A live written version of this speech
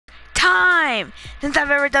time since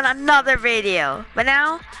I've ever done another video. But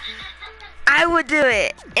now, I would do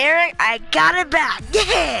it. Eric, I got it back.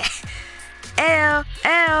 Yeah! L,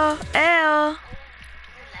 L, L.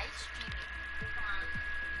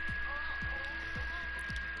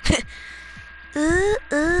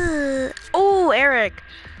 Oh, Eric.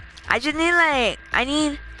 I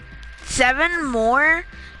need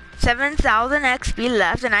 7,000 XP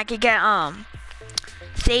left, and I could get,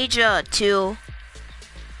 Stage 2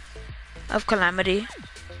 of Calamity.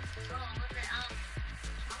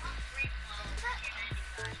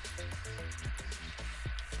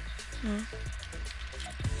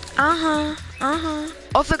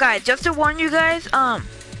 Also, guys, just to warn you guys, I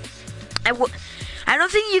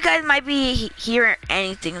don't think you guys might be hearing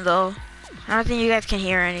anything though. I don't think you guys can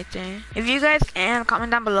hear anything. If you guys can,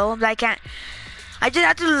 comment down below. But I can't. I just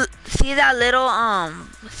have to see that little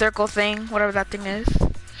circle thing, whatever that thing is.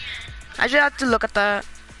 I just have to look at that.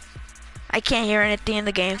 I can't hear anything in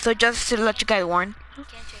the game, so just to let you guys warn.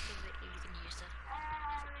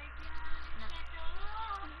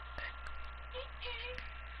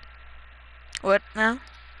 What now?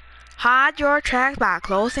 Hide your tracks by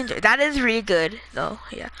closing. That is really good, though.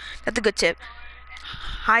 Yeah, that's a good tip.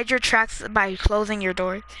 Hide your tracks by closing your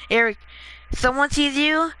door. Eric, someone sees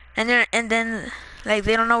you, and then like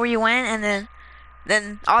they don't know where you went, and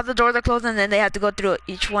then all the doors are closed, and then they have to go through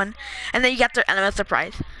each one, and then you get their element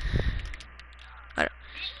surprise.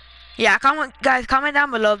 Yeah, guys, comment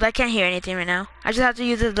down below. But I can't hear anything right now. I just have to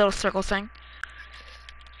use this little circle thing.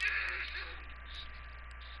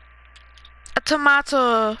 A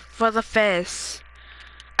tomato for the face.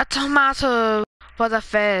 A tomato for the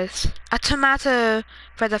face. A tomato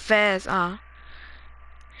for the face.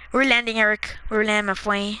 We're landing, Eric. We're landing, my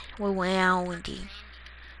friend. We're landing.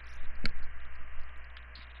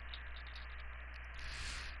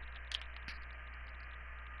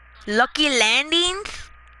 Lucky landings?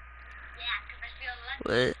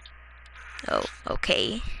 What? Oh,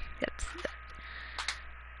 okay.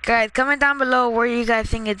 Guys, comment down below where you guys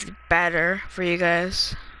think it's better for you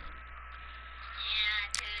guys.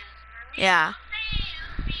 Yeah.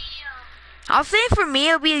 I'll say for me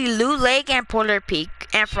it'll be Loot Lake and Polar Peak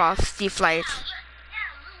and Frosty Flights.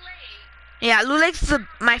 Yeah, Loot Lake's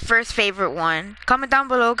my first favorite one. Comment down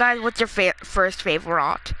below, guys, what's your first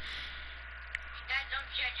favorite?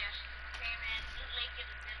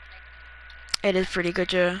 It is pretty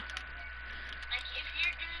good, yeah.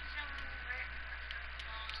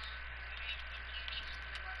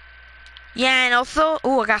 Yeah, and also,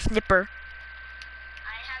 I got Snipper.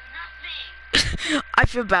 I have nothing. I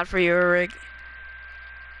feel bad for you, Eric.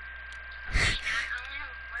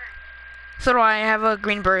 So do I have a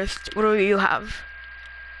green burst. What do you have?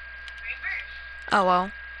 Green burst. Oh,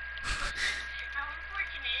 well. How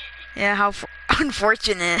unfortunate. Yeah, how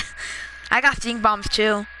unfortunate. I got stink bombs,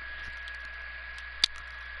 too.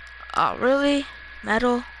 Oh, really?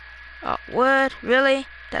 Metal? Oh, wood? Really?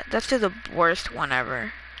 That's just the worst one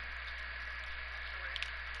ever.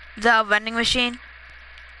 The vending machine.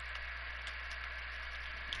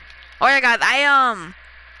 Oh yeah, guys,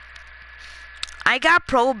 I got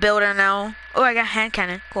pro builder now. Oh, I got hand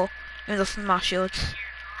cannon. Cool. Even those small shields.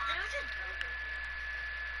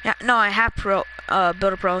 Yeah, no, I have pro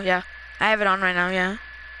builder pro. Yeah, I have it on right now. Yeah.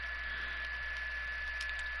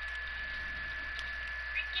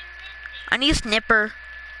 I need a snipper.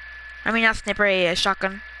 I mean, not snipper, a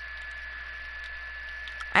shotgun.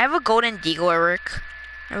 I have a golden deagle, Eric.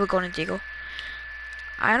 I have a golden deagle.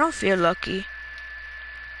 I don't feel lucky.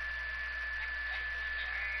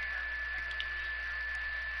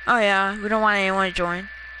 Oh yeah, we don't want anyone to join.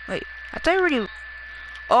 Wait, I thought you already.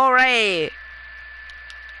 Alright.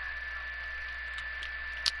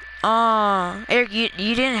 Oh, Eric,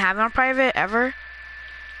 you didn't have it on private ever?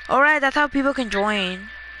 Alright, that's how people can join.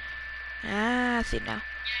 Ah, I see now.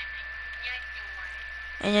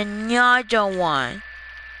 And another one.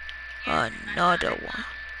 Another one.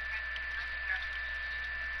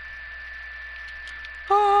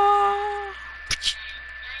 Oh.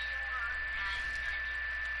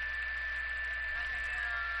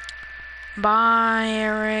 Bye,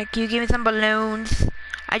 Eric. You give me some balloons.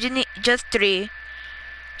 I just need just 3.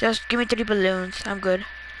 Just give me 3 balloons. I'm good.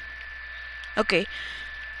 Okay.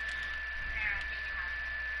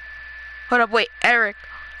 Hold up, wait, Eric.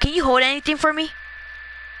 Can you hold anything for me?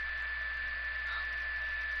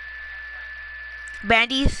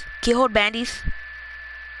 Bandies? Can you hold bandies?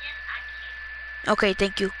 Yes, I can. Okay,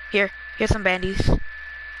 thank you. Here's some bandies.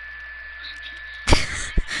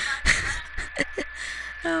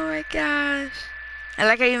 Oh my gosh. I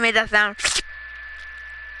like how you made that sound.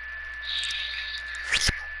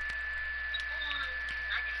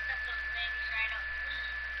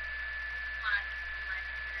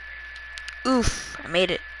 Oof, I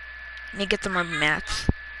made it. I need to get some more mats.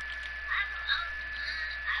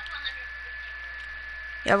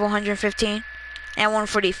 You have 115? And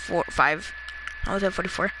 145. I was at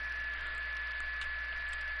 44.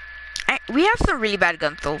 We have some really bad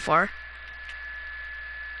guns so far.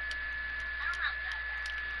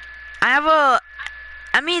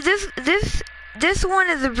 I mean, this one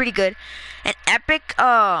is a pretty good. An epic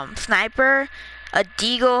sniper, a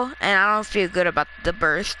deagle, and I don't feel good about the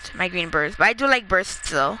burst, my green burst. But I do like bursts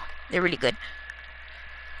though. They're really good. I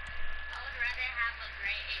would rather have a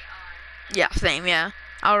gray AR. Yeah, same, yeah.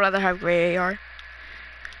 I would rather have gray AR.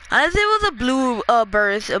 Unless it was a blue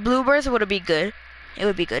burst. A blue burst would be good. It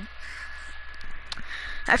would be good.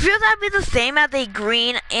 I feel that'd be the same as a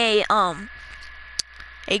green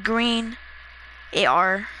green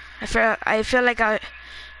AR. I feel like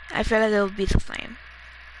it would be the same.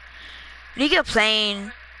 We need to get a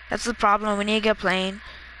plane. That's the problem. We need to get a plane.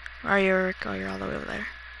 Where are you, Rick? Oh, you're all the way over there.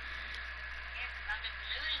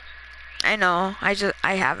 I know. I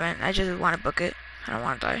haven't. I just want to book it. I don't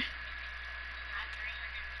want to die.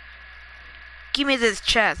 Give me this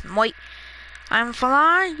chest, moi. I'm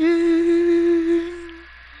flying.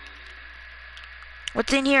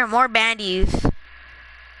 What's in here? More bandies. I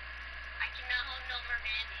cannot hold no more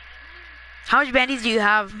bandies. How much bandies do you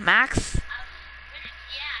have, Max?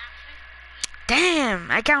 Yeah. Damn,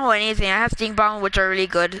 I can't hold anything. I have stink bomb, which are really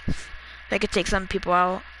good. I could take some people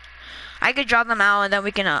out. I could draw them out, and then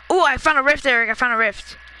we can. Oh, I found a rift, Eric. I found a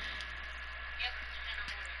rift.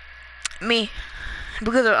 Me,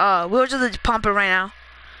 because we'll just pump it right now.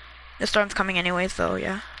 The storm's coming anyway, so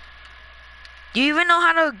yeah. Do you even know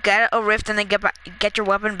how to get a rift and then get your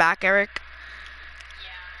weapon back, Eric?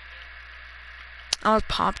 Yeah, I do. I almost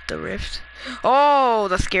popped the rift. Oh,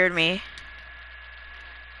 that scared me.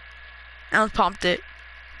 I almost pumped it.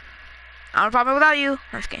 I don't pop it without you.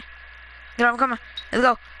 I'm just kidding. Get on, come on. Let's go.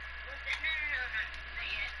 No, not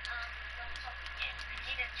yet. Don't pop it yet. I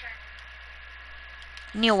need a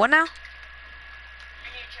charger. You need a what now? I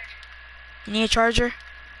need a charger. You need a charger?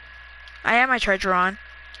 I have my charger on.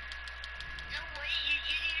 No way,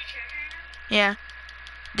 you need a charger now? Yeah.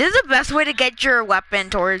 This is the best way to get your weapon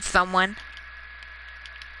towards someone.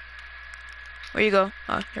 Where you go?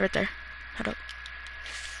 Oh, you're right there. Head up.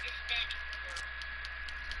 You're standing still.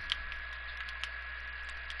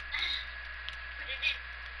 Put it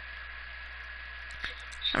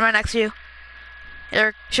in. I'm right next to you.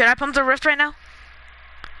 Eric, should I pump the rift right now? Now.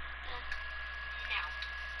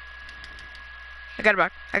 I got it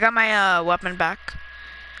back. I got my weapon back.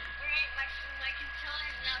 Alright, my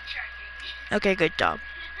controller's now charging. Okay, good job.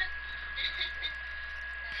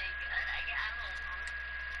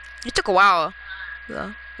 It took a while. So,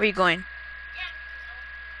 where are you going?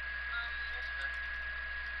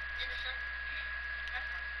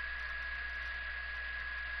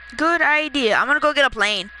 Good idea. I'm gonna go get a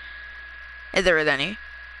plane. Is there any?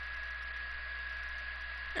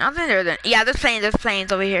 I don't think there's any. Yeah, there's planes. There's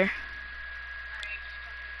planes over here.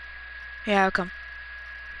 Yeah, I'll come.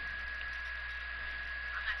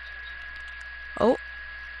 Oh.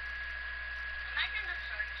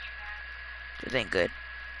 This ain't good.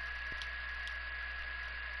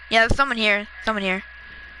 Yeah, there's someone here. Someone here.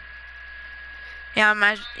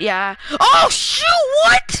 Yeah, yeah. Oh, shoot!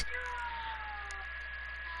 What?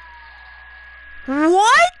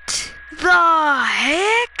 What the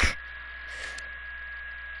heck?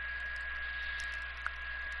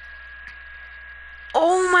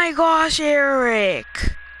 Oh my gosh,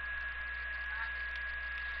 Eric.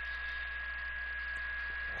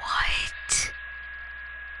 What?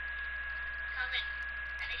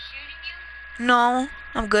 No,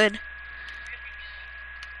 I'm good.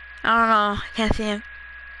 I don't know. I can't see him.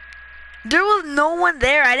 There was no one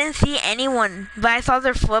there. I didn't see anyone, but I saw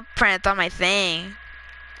their footprints on my thing.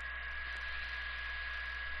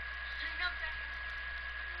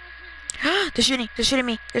 They're shooting. They're shooting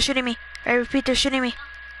me. They're shooting me. I repeat, they're shooting me.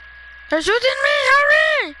 They're shooting me.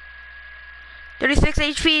 Hurry! 36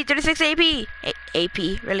 HP. 36 AP. AP,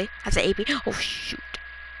 really? I said AP. Oh, shoot.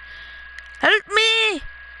 Help me!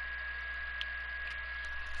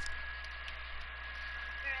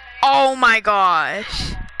 Oh my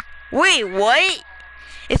gosh. Wait, what?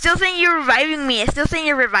 It's still saying you're reviving me. It's still saying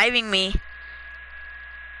you're reviving me.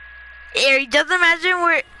 It doesn't imagine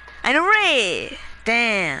where... I know, right?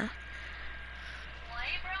 Damn.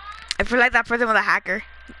 I feel like that person was a hacker.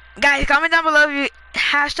 Guys, comment down below if you...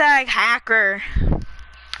 Hashtag hacker.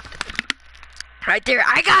 Right there.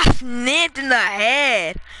 I got snipped in the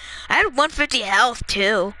head. I had 150 health,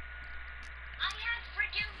 too. I had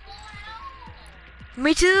freaking full health.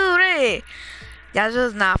 Me too, right? That's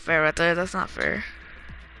just not fair right there. That's not fair.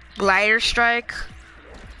 Glider strike.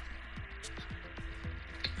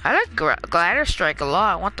 I like glider strike a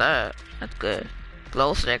lot. I want that. That's good.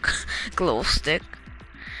 Glow stick. Glow stick.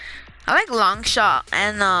 I like long shot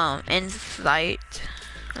and insight.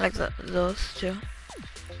 I like those two.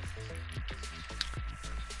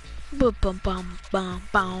 Boom, bum, bum, bum,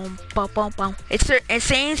 bum, bum, bum, bum. It's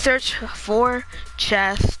saying search for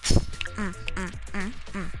chests. Mm, mm, mm,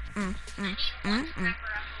 mm, mm, mm, mm, mm.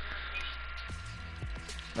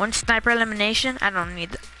 One sniper elimination. I don't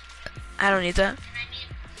need that. I don't need that.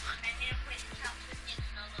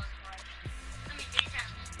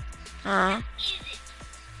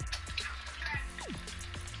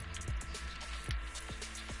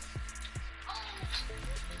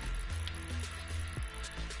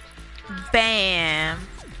 Bam.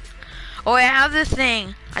 Oh, I have this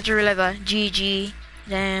thing. I just realized that. GG.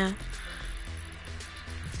 Damn.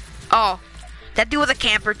 Oh, that dude was a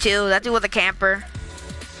camper too. That dude was a camper.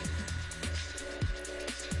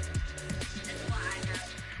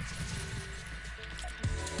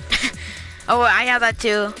 Oh, I have that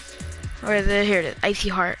too. Where is it? Here it is. Icy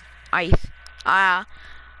heart. Ice.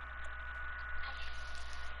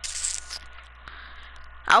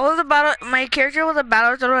 My character was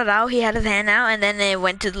about to throw it out. He had his hand out, and then it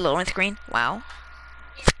went to the loading screen. Wow.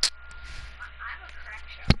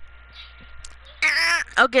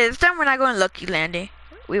 Okay, this time we're not going lucky landing.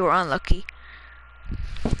 We were unlucky.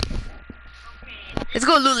 Let's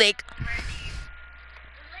go Loot Lake.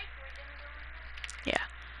 Yeah.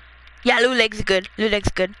 Yeah, Loot Lake's good. Loot Lake's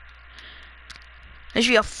good. There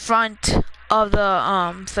should be a front of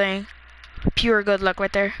the thing. Pure good luck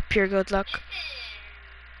right there. Pure good luck.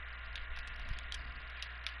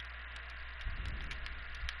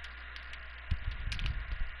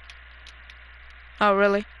 Oh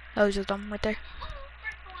really? That was just dumb right there.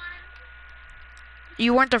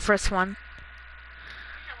 You weren't the first one.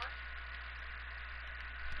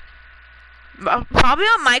 Probably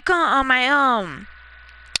on my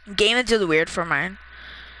game is just weird for mine.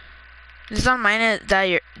 It's on mine that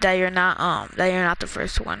you're not the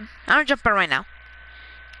first one. I'm jumping right now.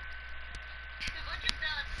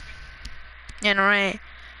 Yeah, no, right.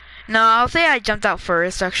 No, I'll say I jumped out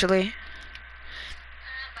first actually.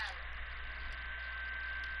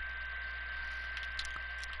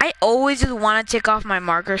 I always just want to take off my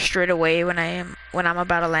marker straight away when I'm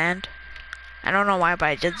about to land. I don't know why, but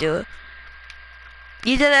I just do it.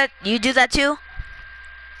 You did that? You do that too?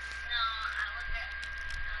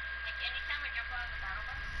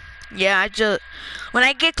 Yeah, I just when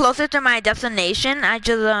I get closer to my destination, I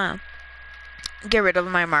just get rid of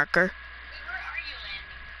my marker. Where are you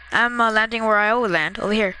landing? I'm landing where I always land,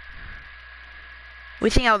 over here. We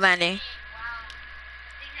think I'm landing. Wow.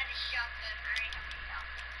 They had a shotgun. I already have a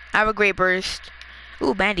shotgun. I have a great burst.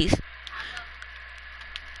 Ooh, bandies.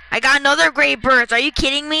 I got another great burst. Are you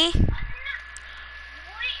kidding me? Wait, I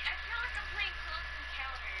feel like I'm playing Close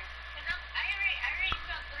Encounters. Cause I already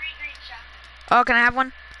got 3 green shotguns. Oh, can I have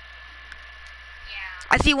one? Yeah.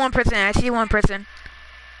 I see one person. I see one person.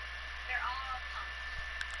 They're all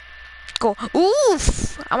punks. Go.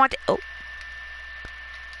 Oof. I want to. Oh.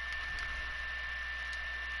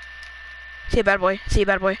 See a bad boy. See a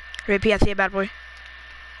bad boy. Repeat. I see a bad boy.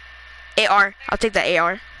 AR. I'll take the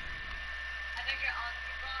AR. I bet you're all the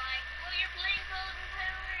people like, well, you're playing Close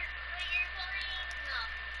Encounters, but you're playing. No,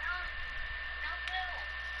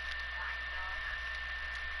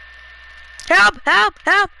 Help! Help!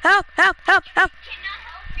 Help! Help! Help! Help! Help! cannot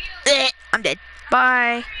help you. I'm dead.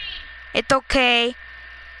 Bye. Sorry. It's okay.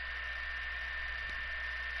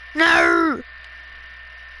 No.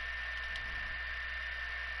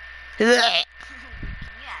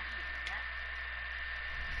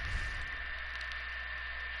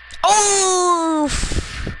 Oh!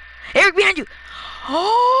 Eric, behind you.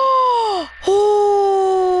 Oh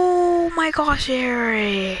my gosh,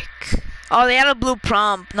 Eric. Oh, they had a blue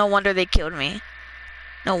prompt. No wonder they killed me.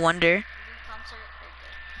 No wonder. Oh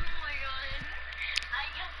my god. I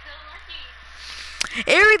got so lucky.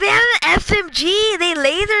 Eric, they had an SMG. They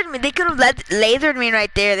lasered me. They could have lasered me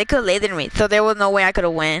right there. They could have lasered me. So there was no way I could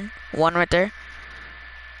have won right there. Yeah,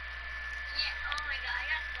 oh my god, I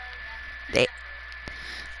got so lucky.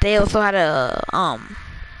 They also had a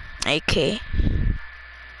AK. Wait, I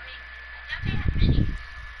thought they had many.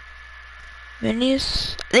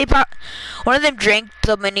 Minis. One of them drank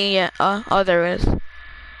the mini. Oh, there is.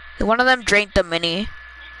 One of them drank the mini. There's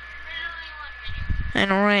only one mini. I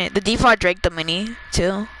know, right? The default drank the mini too.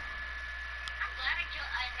 I'm glad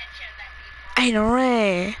I headshot that default. I know,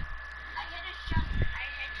 right? I headshot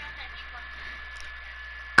that default.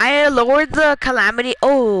 I lowered the calamity.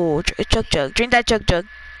 Oh, chug. Drink that chug. I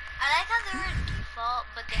like how they were default,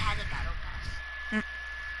 but they had a battle pass.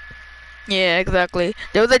 Yeah, exactly.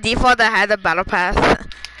 There was a default that had the battle pass. And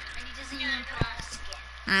he doesn't even put on a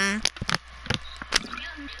skin.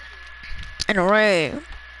 Real doo-doo. And right.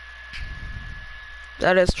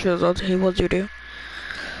 That is true, though. He will do. Oh yeah.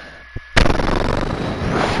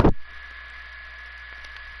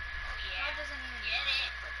 He doesn't even know how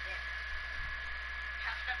to put it.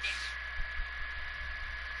 How stuff it.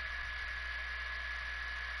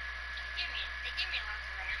 They gave me lots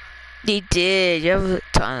of ammo. They did. You have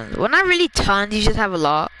tons. Well, not really tons. You just have a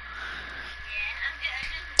lot.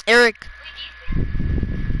 Yeah, Eric. wait, do you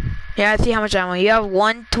think? Yeah, I see how much ammo. You have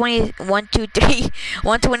 120, 123,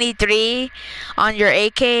 123 on your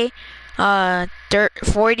AK,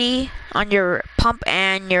 40 on your pump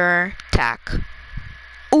and your tac.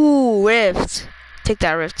 Ooh, rift. Take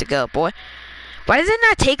that rift to go, boy. Why does it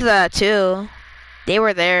not take that too? They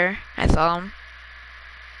were there. I saw them.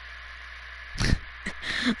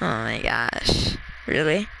 Oh my gosh.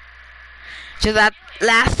 Really? Just that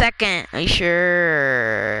last second. Are you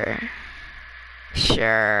sure?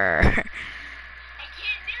 Sure. I can't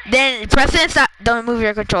do it. Then press and stop. Don't move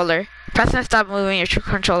your controller. Press and stop moving your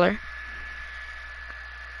controller.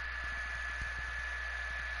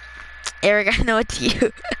 Eric, I know it's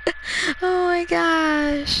you. Oh my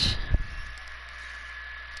gosh.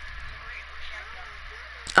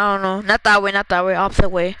 I don't know. Not that way, not that way. Opposite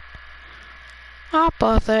way.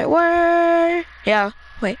 Opposite way. Yeah,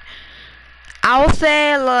 wait. I'll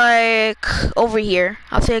say like over here.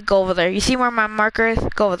 I'll say go over there. You see where my marker is?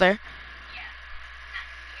 Go over there.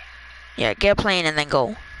 Yeah, get a plane and then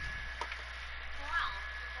go.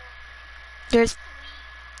 There's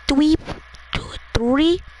three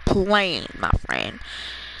planes, my friend.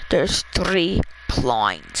 There's 3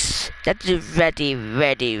 planes. That's very,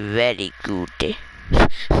 very, very good.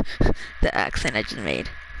 The accent I just made.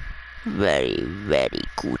 Very, very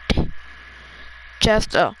good.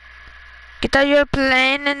 Just get out your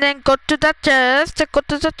plane and then go to the chest. Go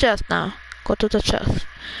to the chest now. Go to the chest.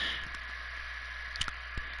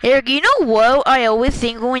 Eric, you know what I always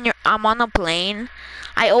think when I'm on a plane?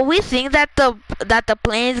 I always think that the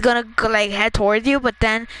plane is gonna go, like head towards you, but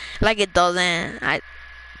then like it doesn't. I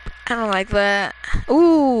don't like that.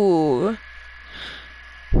 Ooh.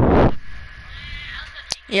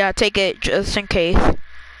 Yeah, take it just in case.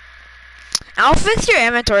 I'll fix your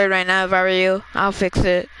inventory right now if I were you. I'll fix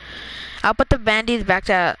it. I'll put the bandies back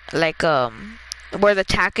to like where the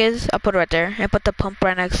tack is. I'll put it right there and put the pump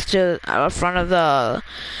right next to front of the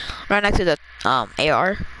right next to the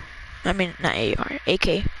AR. I mean not AR,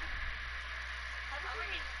 AK.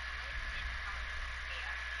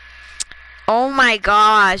 Oh my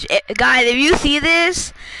gosh, guys! If you see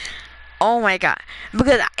this, oh my god!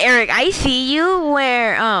 Because Eric, I see you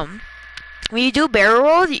where when you do barrel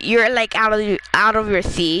rolls, you're like out of your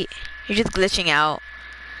seat. You're just glitching out,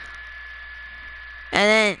 and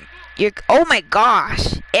then you're. Oh my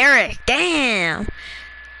gosh, Eric! Damn,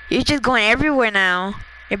 you're just going everywhere now.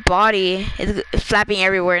 Your body is flapping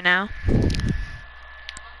everywhere now.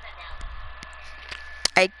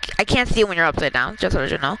 I can't see when you're upside down. Just so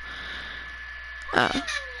you know.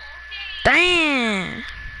 Damn.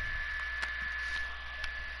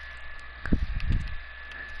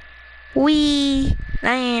 Wee.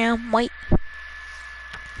 Damn. Wait.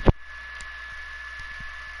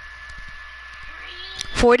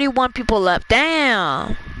 $41 people left.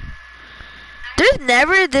 Damn. There's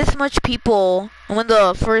never this much people when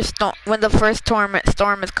the first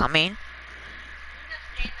storm is coming.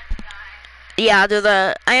 Yeah,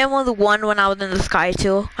 I am the one when I was in the sky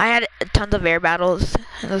too. I had tons of air battles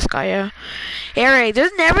in the sky. Yeah. Eric,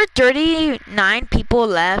 there's never 39 people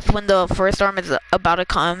left when the first storm is about to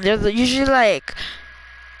come. There's usually like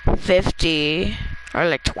 50 or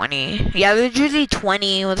like 20. Yeah, there's usually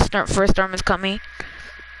 20 when the first storm is coming.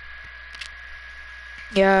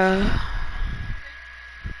 Yeah.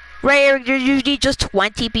 Right, Eric, there's usually just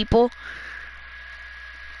 20 people.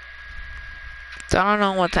 So I don't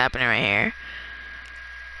know what's happening right here.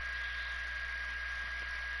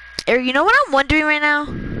 Eric, you know what I'm wondering right now?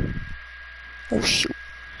 Oh shoot.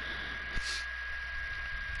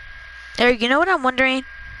 Eric, you know what I'm wondering?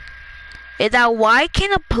 Is that why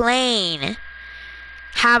can a plane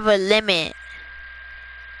have a limit?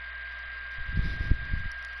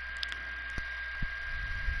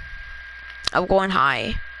 I'm going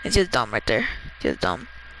high. It's just dumb right there. Just dumb.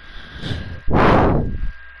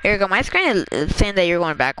 Here you go. My screen is saying that you're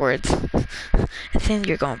going backwards. It's saying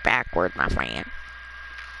you're going backwards, my friend.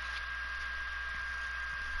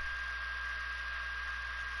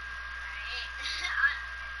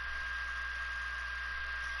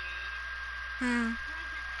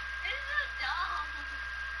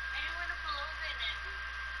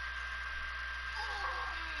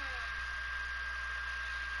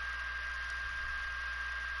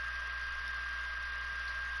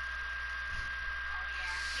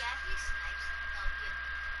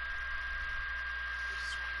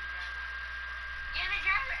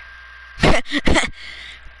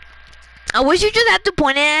 I wish you just had to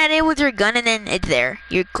point it at it with your gun and then it's there.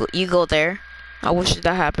 You go there. I wish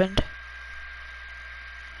that happened.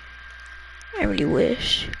 I really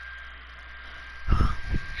wish.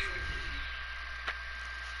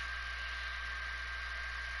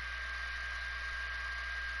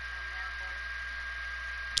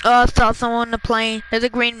 Oh, I saw someone on the plane. There's a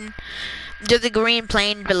green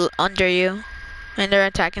plane under you, and they're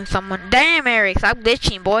attacking someone. Damn, Eric, stop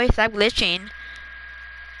glitching, boy. Stop glitching.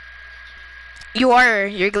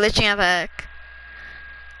 You're glitching at the heck.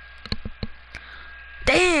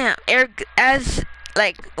 Damn, Eric, as,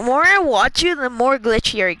 like, more I watch you, the more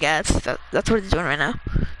glitchier it gets. That's what it's doing right now.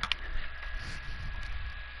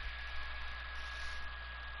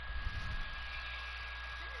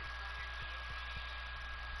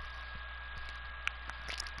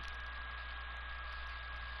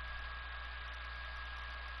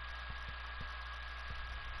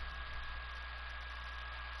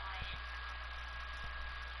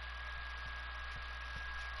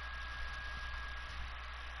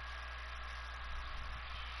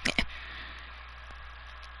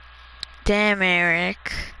 Damn,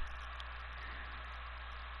 Eric.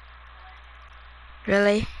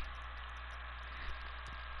 Really?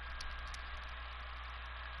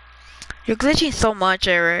 You're glitching so much,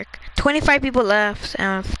 Eric. 25 people left,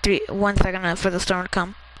 and 1 second left for the storm to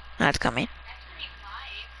come. That's coming. That's 25.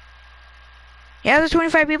 Yeah, there's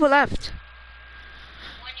 25 people left.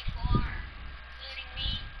 24. Including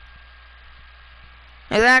me.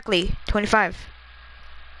 Exactly, 25.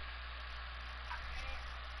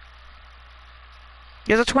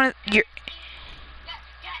 There's a 20. You're.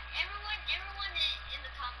 Yeah, everyone in the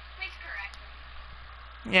comments, please correct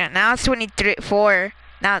them. Yeah, now it's 23, 4.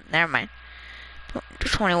 Now, never mind.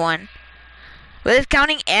 21. But it's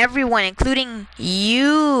counting everyone, including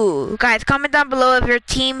you. Guys, comment down below if you're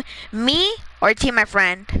team me or team my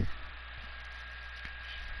friend.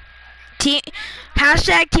 Team,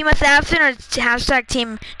 hashtag team assassin or hashtag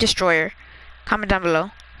team destroyer. Comment down below.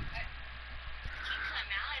 Team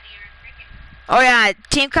Calamity or freaking. Oh yeah,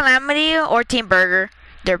 team calamity or team burger.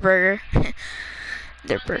 Their burger.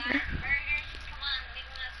 Their burger. Burgers, come on, leave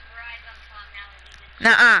us rise on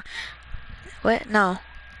Calamity. Nuh-uh. What? No.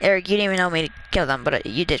 Eric, you didn't even know me to kill them, but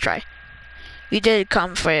you did try. You did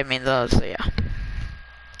come for me though, so yeah.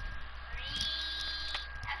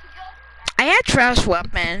 I had trash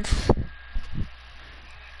weapons.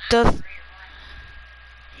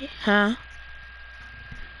 Huh?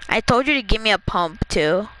 I told you to give me a pump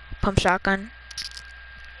too. Pump shotgun.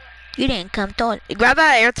 You didn't come, don't. Grab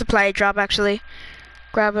that air supply drop actually.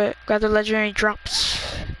 Grab it. Grab the legendary drops.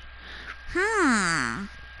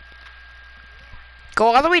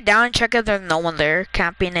 Go all the way down and check if there's no one there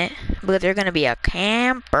camping it. Because they're gonna be a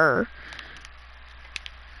camper.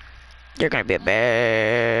 They're gonna be a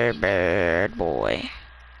bad boy.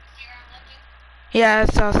 Yeah,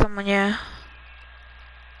 I saw someone, yeah.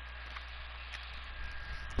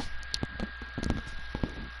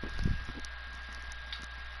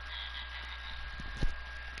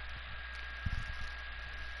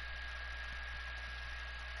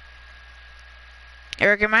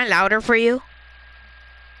 Eric, am I louder for you?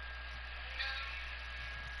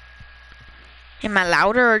 Am I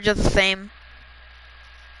louder or just the same?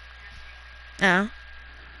 No.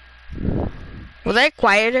 Was I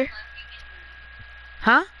quieter?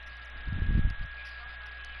 Huh?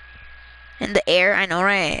 In the air, I know,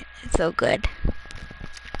 right? It's so good.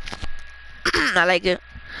 I like it.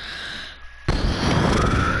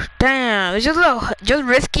 Damn, it's just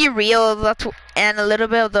risky reels, and a little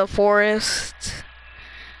bit of the forest.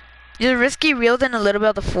 Just risky reels and a little bit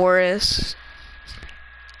of the forest.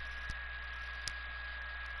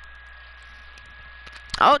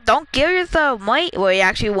 Oh, don't kill yourself, mate. Well, you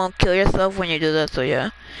actually won't kill yourself when you do that, so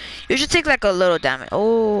yeah. You should take like a little damage.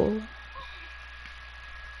 Oh.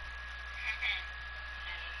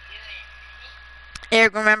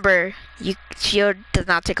 Eric, remember, shield does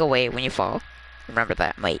not take away when you fall. Remember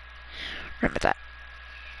that, mate. Remember that.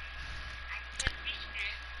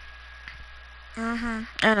 I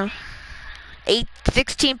know.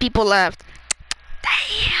 16 people left.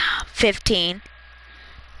 Damn. 15.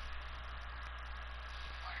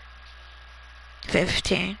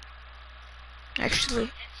 15.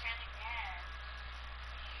 Actually.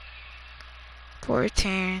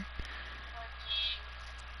 14.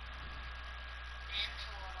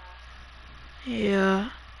 Yeah.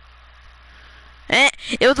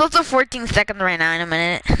 It was also 14 seconds right now in a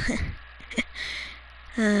minute.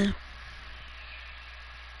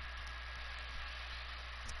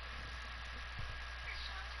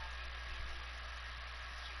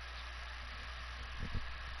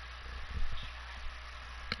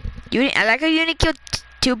 I like how you only killed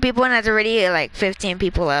 2 people and there's already like 15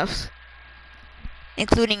 people left,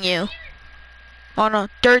 including you. Oh no,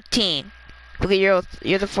 13. Because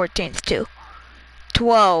you're the 14th too.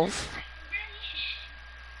 12.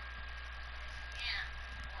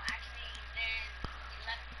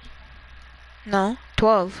 No,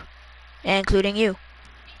 12, including you.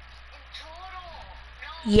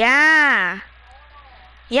 Yeah.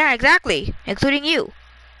 Yeah, exactly. Including you.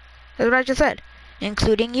 That's what I just said.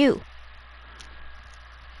 Including you.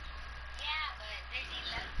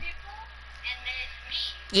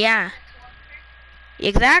 Yeah.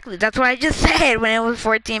 Exactly. That's what I just said when it was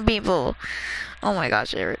 14 people. Oh my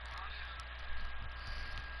gosh, Eric.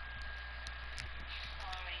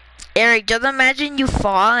 Eric, just imagine you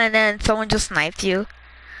fall and then someone just sniped you.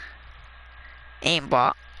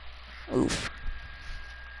 Aimbot. Oof.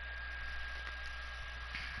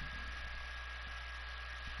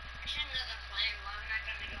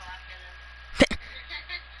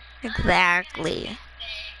 Exactly.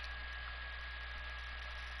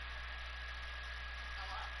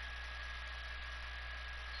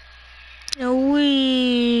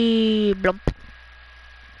 Wee blump.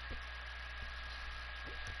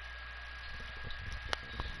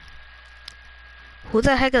 Who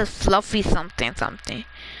the heck is Fluffy something something?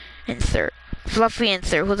 Insert. Fluffy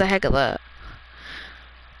insert. Who the heck is that?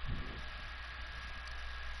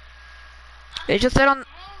 It just said on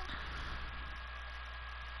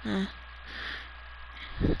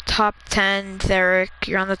top 10, Eric.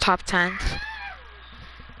 You're on the top 10.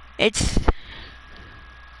 It's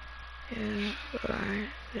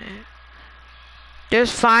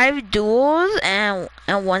there's 5 duels and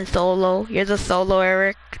 1 solo. You're the solo,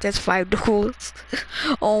 Eric. There's 5 duels.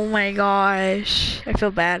 Oh my gosh, I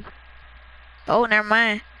feel bad. Oh, never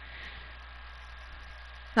mind.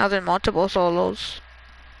 Now there's multiple solos.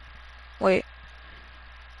 Wait.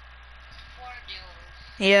 4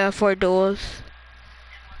 duels. Yeah, 4 duels.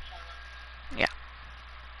 And 1 solo. Yeah.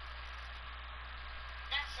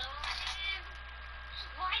 That's so lame.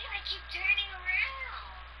 Why do I keep turning around?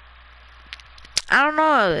 I don't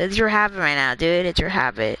know. It's your habit right now, dude. It's your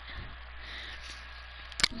habit.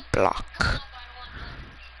 Block.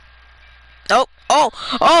 Oh, oh,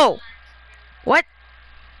 oh! What?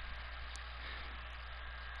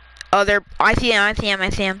 Oh, they're. I see him. I see him. I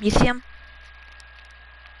see him. You see him?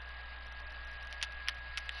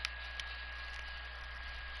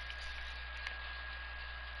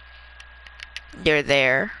 They're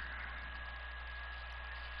there.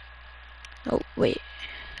 Oh, wait.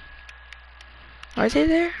 Are they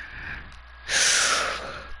there?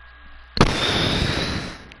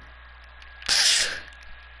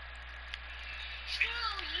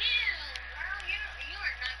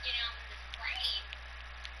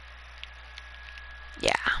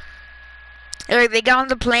 Yeah. Like they got on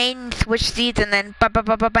the plane, switch seats, and then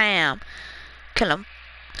bam. Kill him.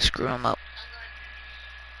 Screw him up.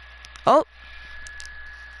 Oh.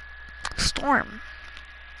 Storm.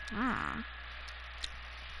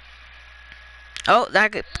 Oh,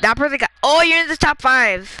 that person got. Oh, you're in the top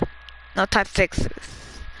 5. No, top 6.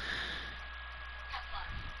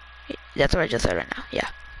 That's what I just said right now. Yeah,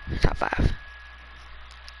 top 5.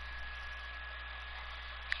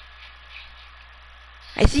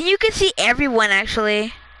 I think you can see everyone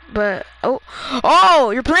actually, but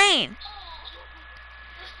oh, your plane.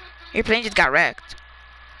 Your plane just got wrecked.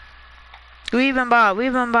 Weave and bob.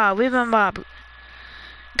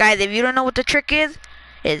 Guys, if you don't know what the trick is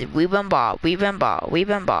weave and bob.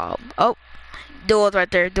 Oh, duels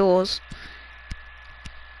right there, duels.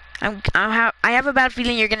 I have a bad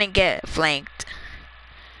feeling you're gonna get flanked.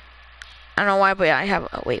 I don't know why, but I have.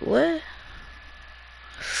 Oh, wait, what?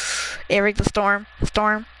 Eric, the storm.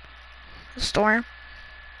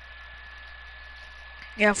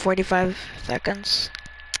 Yeah, 45 seconds.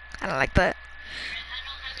 I don't like that.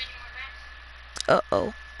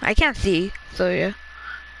 Uh-oh. I can't see, so yeah.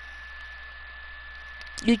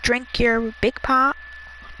 You drink your big pot.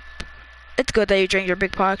 It's good that you drink your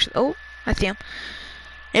big pot, actually. Oh, I see him.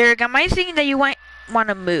 Eric, am I thinking that you might want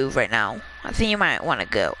to move right now? I think you might want to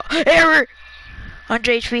go. Eric!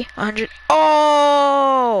 100 HP, 100.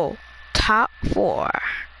 Oh! Top 4.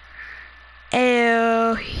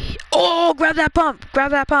 Oh, grab that pump.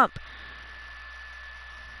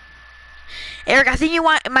 Eric, I think you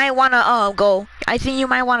might want to go. I think you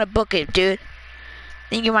might want to book it, dude. I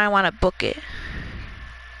think you might want to book it.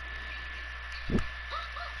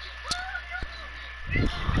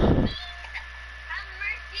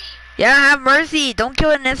 Yeah, have mercy. Don't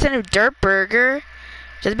kill an innocent dirt burger.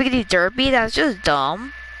 Just because he's derpy, that's just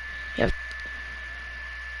dumb.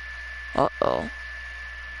 Uh-oh.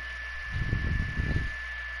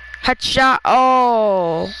 Headshot.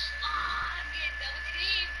 Oh, I'm getting double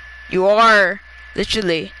teamed. you are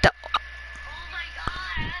literally. Oh my god,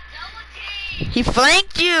 I got double teamed. He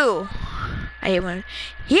flanked you. I hate when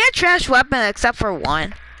he had trash weapons except for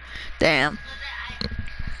one. Damn. Okay,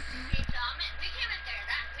 so we came in third.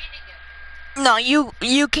 We did good. No,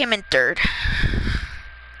 you came in third. Where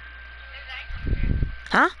did I come in third?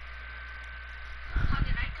 Huh? How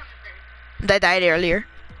did I come in third? I died earlier.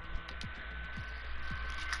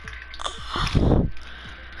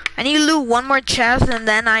 I need to loot one more chest and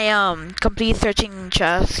then I complete searching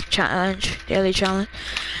chest challenge, daily challenge.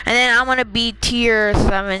 And then I'm gonna be tier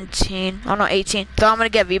 17. Oh no, 18. So I'm gonna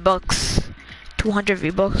get V-Bucks. 200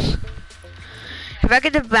 V-Bucks. If I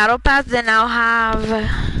get the battle pass, then I'll have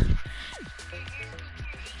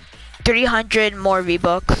 300 more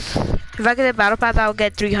V-Bucks. If I get the battle pass, I'll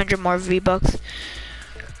get 300 more V-Bucks.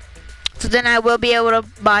 So then I will be able to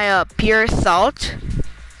buy a pure salt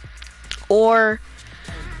or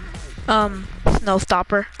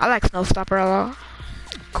Snowstopper. I like Snowstopper a lot.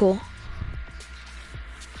 Cool.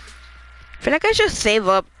 I feel like I should save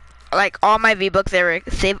up like all my V-Bucks, Eric.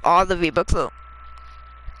 Save all the V-Bucks up.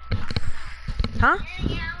 Huh?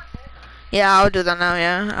 Yeah, I'll do that now,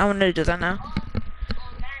 yeah. I want to do that now. Oh,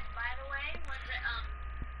 guys, by the way,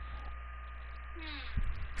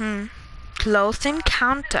 was it, Close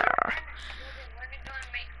encounter. we're gonna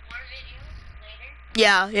make more videos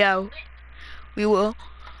later. Yeah, we will.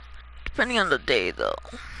 Depending on the day, though.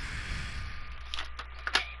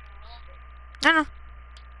 I know.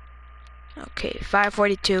 Okay,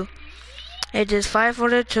 5:42. It is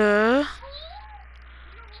 5:42.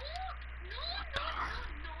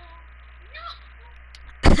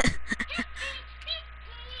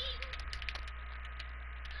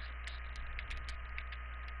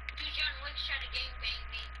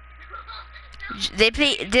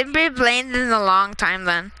 They've been playing this in a long time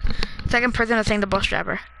then. Second person to sing the bus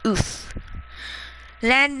driver. Oof.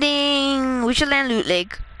 Landing. We should land Loot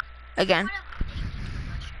Lake again.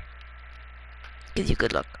 Gives you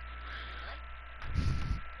good luck.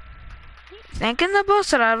 Thanking the bus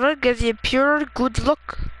driver gives you pure good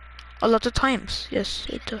luck. A lot of times. Yes,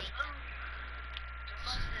 it does.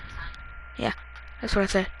 Yeah, that's what I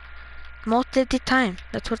said. Most of the time.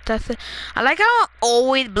 That's what I said. I like how I'm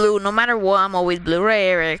always blue. No matter what, I'm always blue. Right,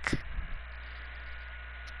 Eric?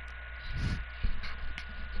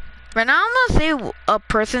 Right now, I'm gonna say a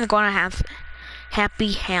person's gonna have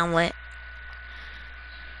Happy Hamlet.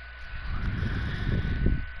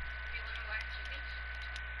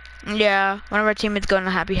 Yeah, one of our teammates going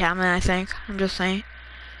to Happy Hamlet, I think. I'm just saying.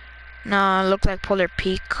 No, it looks like Polar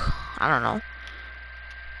Peak. I don't know.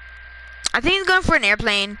 I think he's going for an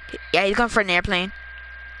airplane. Yeah, he's going for an airplane.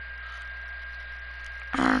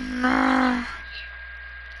 Oh no.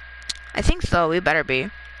 I think so. We better be.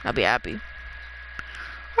 I'll be happy.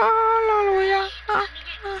 Hallelujah.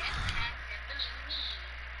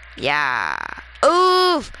 Yeah.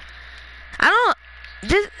 Oof. I don't.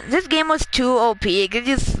 This game was too OP. It gives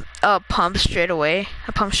you a pump straight away.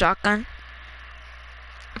 A pump shotgun.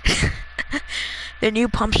 The new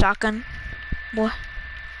pump shotgun. What?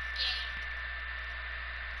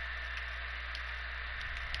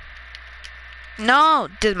 No,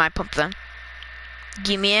 this is my pump then.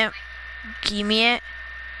 Give me it. Give me it.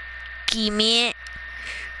 Give me it.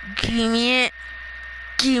 Give me it.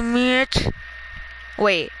 Give me it.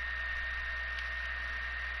 Wait.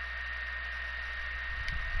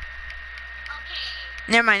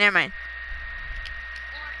 Okay. Never mind, never mind.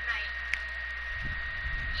 Fortnite.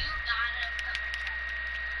 You gotta put my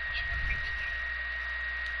chest in the freaking game.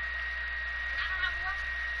 I don't have one.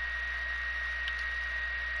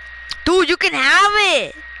 Dude, you can have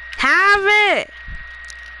it. Have it.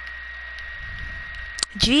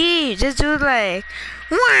 Gee, this dude like,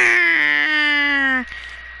 wah.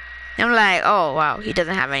 I'm like, oh wow, he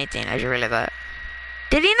doesn't have anything. I just realized that.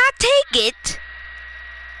 Did he not take it?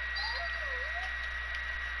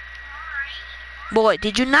 Boy,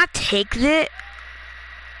 did you not take it?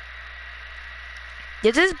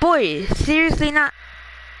 Did this boy seriously not?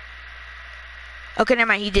 Okay, never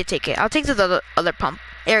mind. He did take it. I'll take this other pump.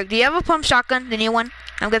 Eric, do you have a pump shotgun? The new one?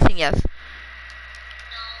 I'm guessing yes.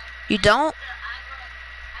 You don't?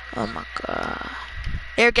 Oh my god.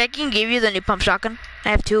 Eric, I can give you the new pump shotgun. I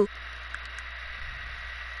have two.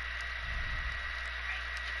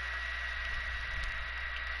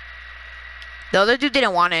 The other dude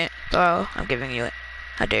didn't want it, so I'm giving you it.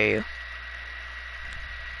 How dare you?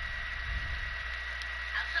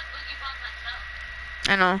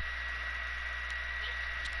 I know.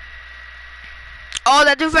 Oh,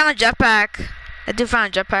 that dude found a jetpack. That dude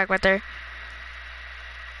found a jetpack right there.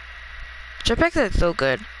 Jetpacks are so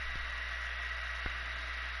good.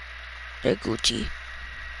 They're Gucci. Hey,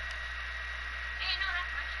 no,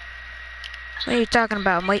 that's my chest. What are you talking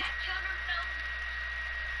about? Wait, I got 200,000.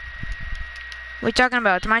 what are you talking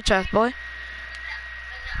about? It's my chest, boy. Was it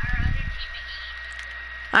our other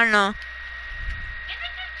teammate? I don't know. Can I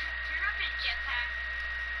just turn off his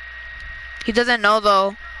jetpack? He doesn't know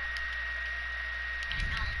though. I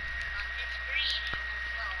know. On his screen, it won't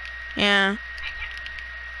show. Yeah.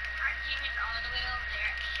 Our teammate's all the way over there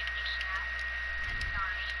at Shifty Shaft. That's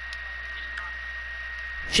dying. So we just got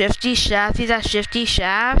Shifty Shafts. He's at Shifty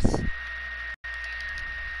Shafts. big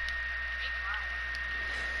power.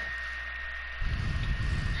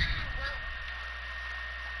 Well,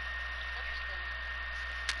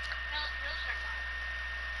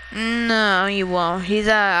 he'll survive. No, he won't. He's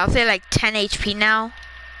I'll say like 10 HP now.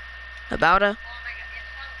 About a. Oh my god,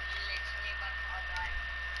 it's so literally about to all die.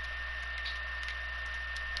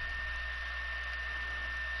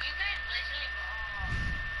 You guys literally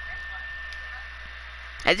that's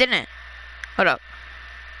what. I didn't. Hold up.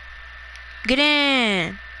 Get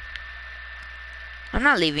in. I'm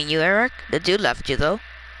not leaving you, Eric. The dude left you though.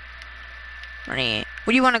 Where do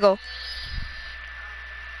you want to go?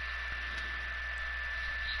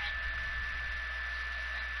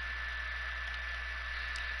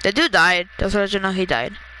 The dude died. That's what I know. He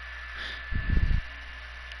died.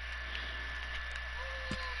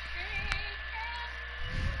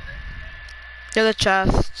 There's a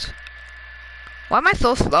chest. Why am I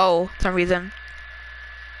so slow for some reason?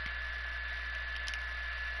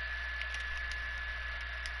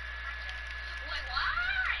 Wait, what?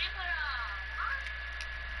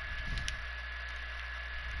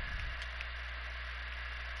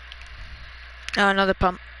 Oh, another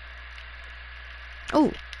pump.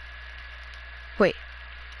 Oh. Wait.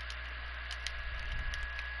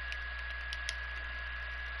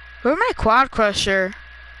 Where's my quad crusher?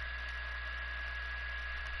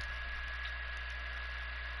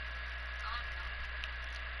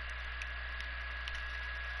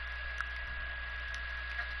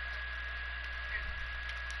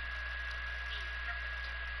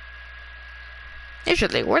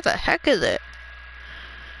 Usually, where the heck is it?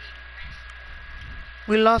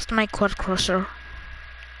 We lost my quad crusher. What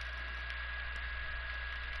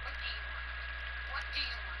do you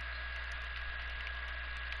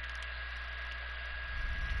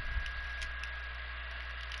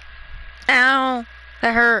want? Ow!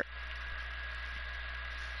 That hurt.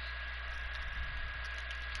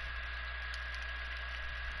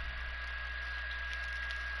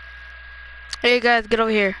 Hey guys, get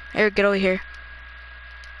over here. Eric, get over here.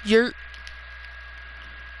 You're.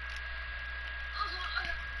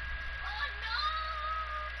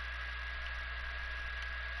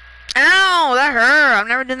 Ow! That hurt. I'm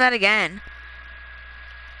never doing that again.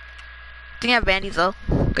 I think I have bandies though.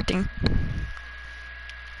 Good thing.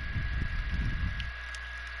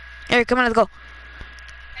 Eric, come on, let's go.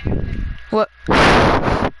 What?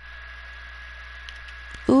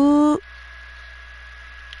 Ooh.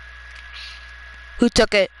 Who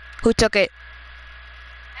took it? Who took it? I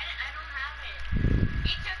don't have it.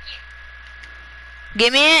 He took it.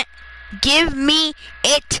 Give me it. Give me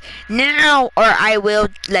it now, or I will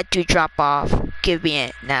let you drop off. Give me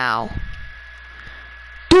it now.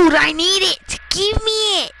 Dude, I need it. Give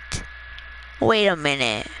me it. Wait a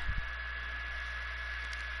minute.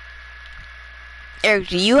 Eric,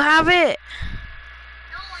 do you have it?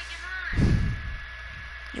 No, I cannot.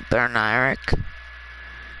 You better not, Eric.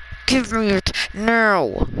 Give me it now.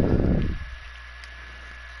 I'm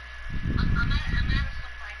at a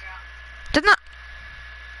supply drop. Did not.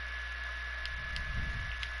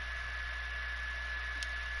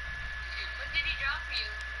 What did he drop you?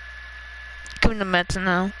 Give me the meds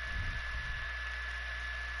now.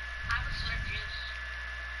 I have a slurp juice.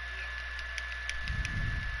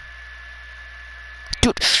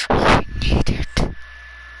 Dude, I need it. I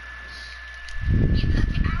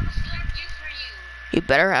have a slurp juice for you. You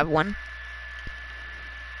better have one.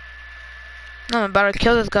 No, I'm about to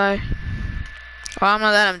kill this guy. Or I'm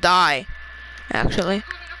gonna let him die. Actually.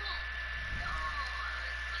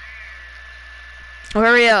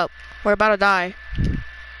 Hurry up. We're about to die.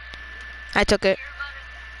 I took it.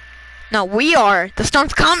 No, we are. The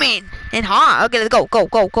storm's coming. And hot. Okay, let's go. Go,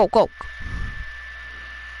 go, go, go.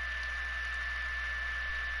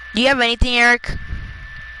 Do you have anything, Eric?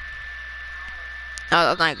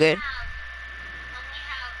 Oh, that's not good.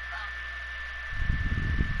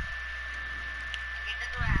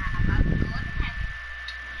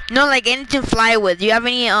 No, like anything to fly with. Do you have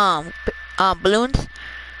any balloons?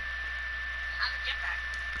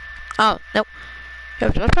 Oh, nope. You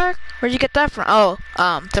have a jetpack? Where'd you get that from? Oh,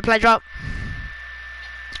 supply drop.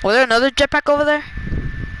 Was there another jetpack over there? No.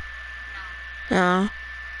 Do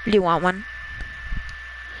you want one? If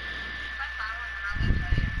I found one, then I'll go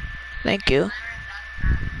tell you. Thank you. Matter if that's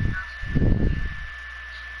not possible.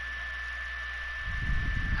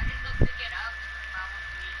 I just go pick it up if I want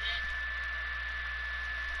to use it.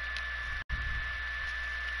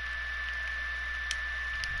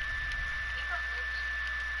 Think of Lucy.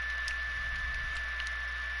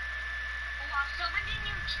 Oh wow, someone didn't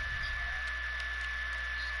even check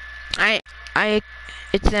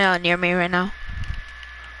It's near me right now.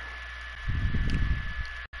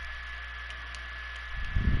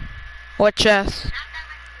 What chest? Not that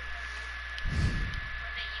much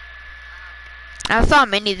for the I saw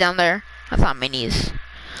minis down there. I saw minis.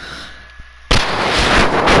 Can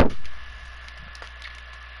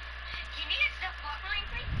you get stuff buffering,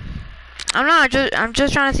 please? I'm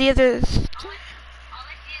just trying to see if there's All I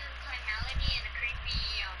see is tonality and a creepy,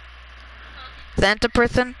 Santa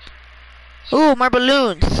person. Ooh, more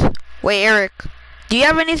balloons. Wait, Eric, do you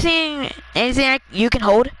have anything you can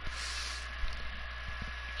hold? yeah,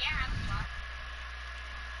 I have a spot.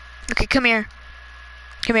 Okay, come here.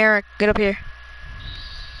 Come here, Eric. Get up here.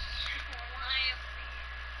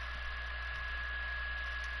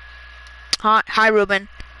 Hi, Ruben.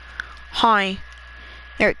 Hi.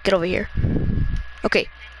 Eric, get over here. Okay,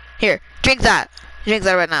 here. Drink that. Drink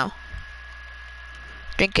that right now.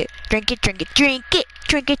 Drink it. Drink it. Drink it. Drink it.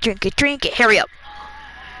 Drink it. Drink it. Drink it. Hurry up.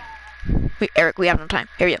 Eric, we have no time.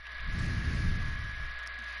 Hurry up.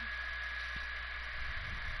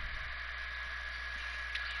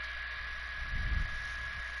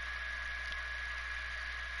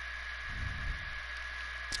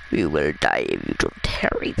 You will die if you don't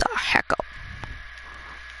hurry the heck up.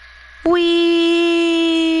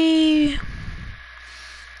 Wee.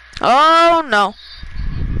 Oh no.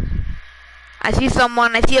 I see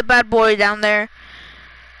someone. I see a bad boy down there.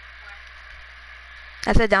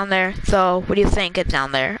 I said down there. So, what do you think? It's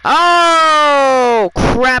down there. Oh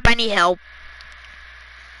crap! I need help.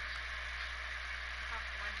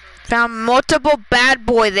 Found multiple bad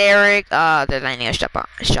boys, Eric. They're landing a shot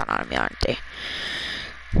on me, aren't they?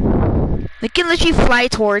 They can literally fly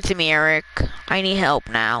towards me, Eric. I need help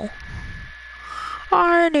now.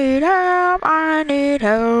 I need help. I need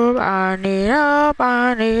help. I need help.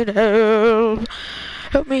 I need help.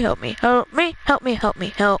 Help me, help me, help me, help me, help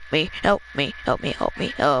me, help me, help me, help me, help me,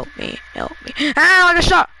 help me, help me. Ah, I got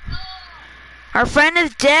shot. Our friend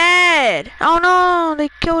is dead. Oh no, they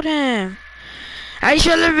killed him. I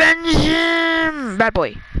shall avenge him. Bad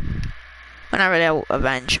boy. Well, not really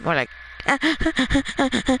avenge, more like. Oh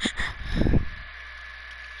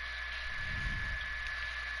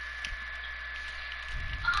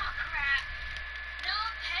crap! No,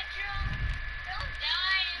 Pedro, don't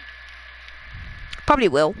die. Probably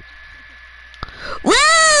will.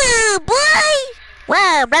 Whoa, boy!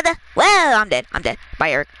 Whoa, brother. Whoa, I'm dead. I'm dead.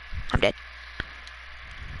 Bye, Eric. I'm dead.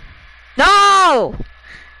 No!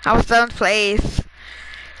 I was seventh place.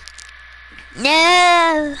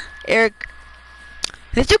 No! Eric.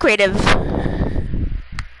 It's too creative. Yeah,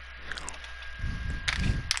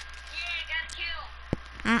 got a kill.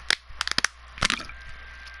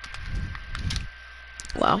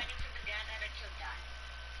 Wow. Waiting for the dad that I killed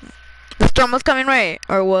die. The storm was coming right,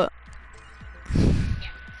 or what? Yeah.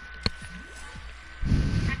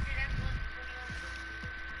 After that,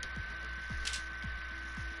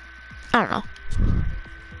 I don't know.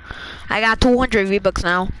 I got 200 V-Bucks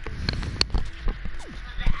now. was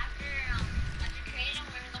it after creating,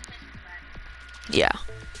 we're gonna go play some flag. Yeah.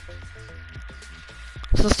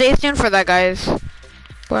 So stay tuned for that, guys.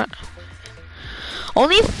 What?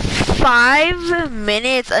 Only 5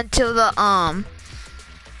 minutes until the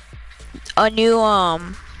a new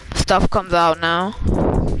stuff comes out now.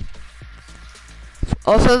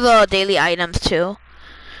 Also the daily items too.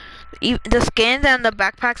 The skins and the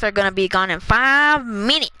backpacks are gonna be gone in 5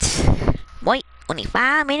 minutes. Wait, only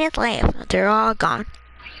 5 minutes left. They're all gone. Are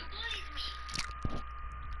you bullying me?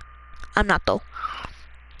 I'm not though.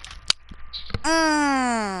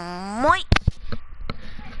 Wait.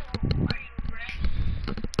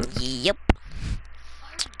 Yep. Are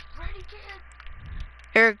you ready, kid?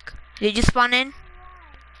 Eric, did you spawn in?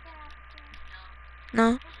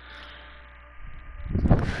 No.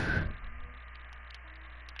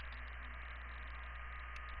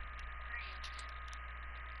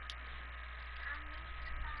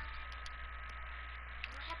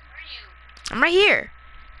 I'm right here.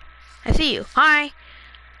 I see you. Hi.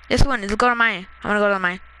 This one. Let's go to mine. I'm gonna go to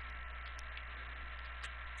mine.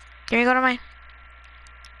 Can we go to mine?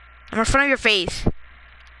 I'm in front of your face.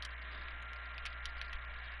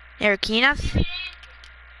 Eric, can you not?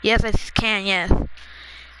 Yes, I can. Yes.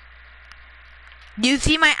 Do you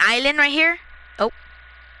see my island right here?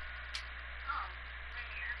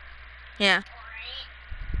 Yeah.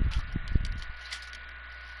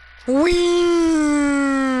 Alright. Whee!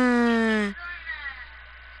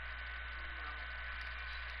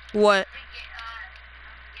 Gonna What?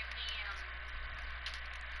 give me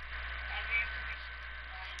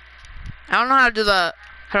every I don't know how to do that.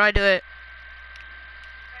 How do I do it?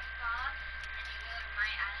 press pause and you go to my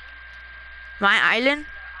island. My island? You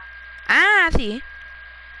go up. Ah, I see.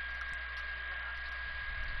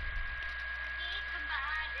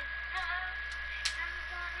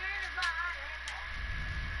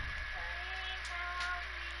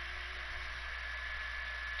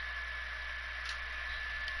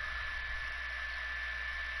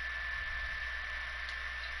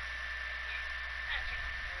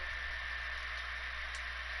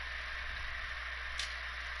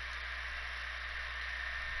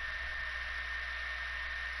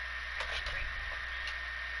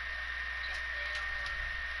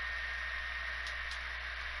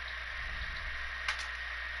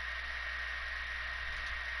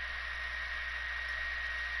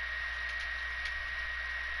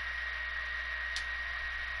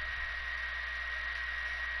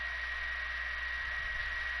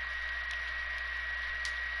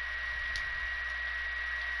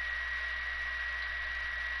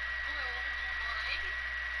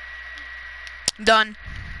 Done.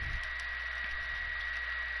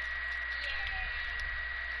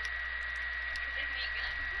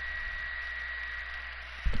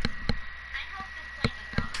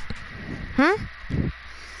 Hmm?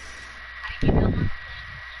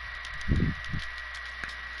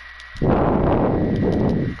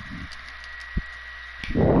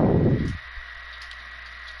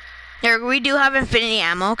 There, we do have infinity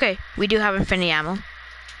ammo. Okay, we do have infinity ammo.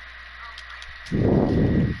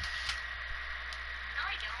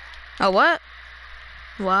 Oh, what?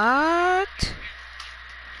 What?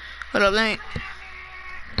 Hold up, let me...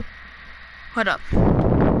 Hold up.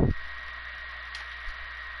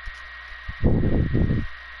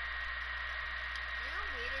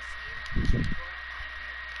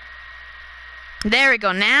 There we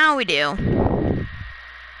go, now we do.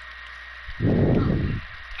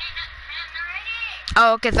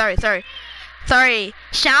 Oh, okay, sorry. Sorry.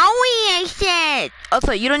 Shall we, I said.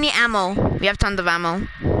 Also, you don't need ammo. We have tons of ammo.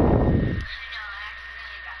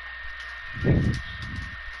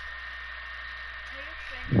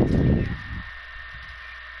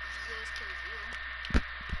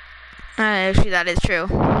 Actually, that is true.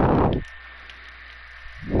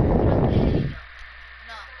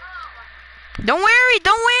 Don't worry.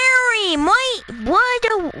 What?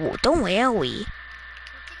 Don't worry.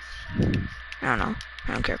 I don't know.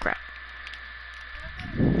 I don't care crap.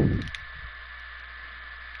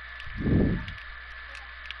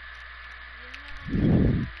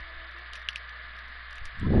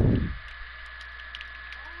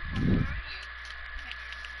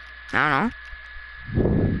 I don't know.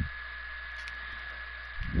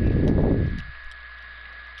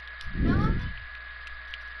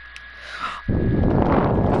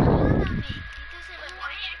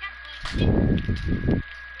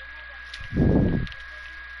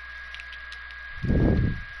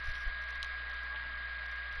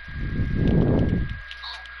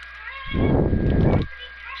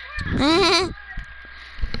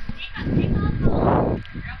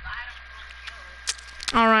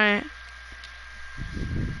 Alright.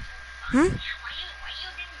 Hmm?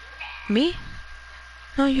 Me?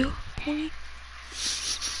 No, you. Pony.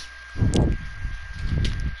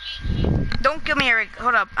 Don't kill me, Eric.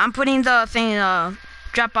 Hold up. I'm putting the thing,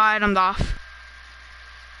 drop items off.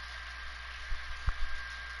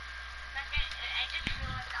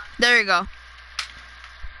 There you go.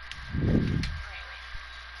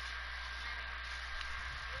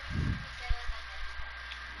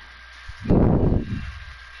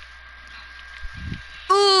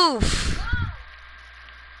 Oof.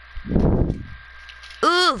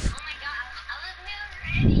 Oof.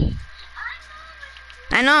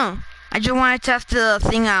 I know. I just want to test the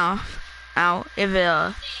thing out. If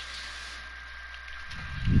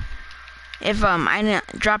I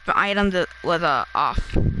didn't drop an item that was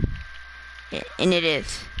off, and it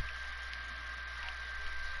is.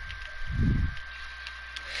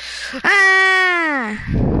 Ah!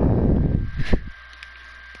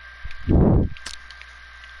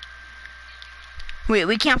 Wait,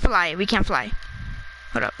 we can't fly. We can't fly.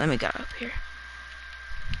 Hold up, let me get up here.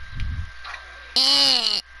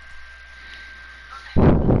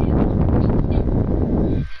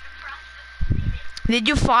 Did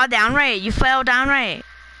you fall down right? You fell down right?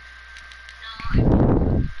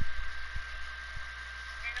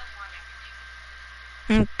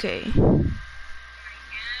 Okay.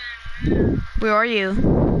 Where are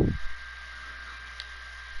you?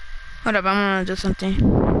 Hold up, I'm gonna do something. That's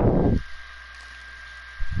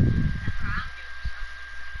what I'm doing.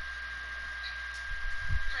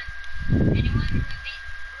 But anyone who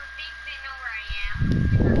thinks they know where I am,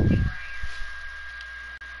 they not see where I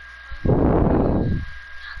am.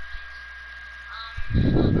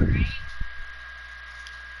 Alright.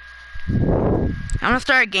 I'm gonna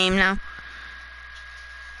start a game now.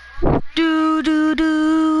 Do do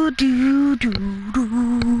do do do do.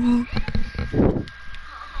 Oh,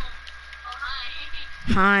 hi.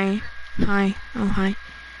 Hi, hi, oh hi.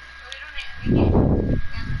 We don't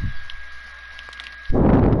have,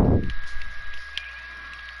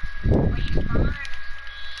 we can,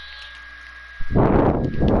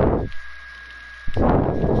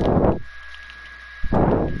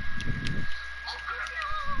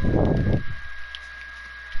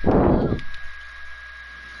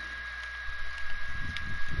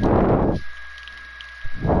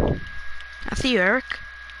 I see you, Eric.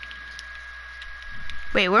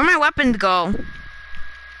 Wait, where'd my weapons go? Hey,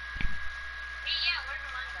 yeah, where's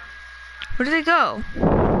mine go? Where did they go?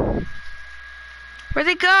 Where'd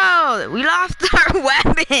they go? We lost our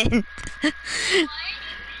weapons. What?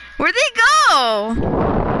 Where'd they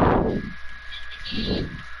go? It's the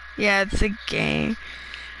game. Yeah, it's a game.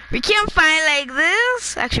 We can't fight like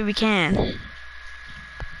this. Actually, we can.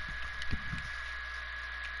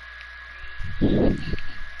 You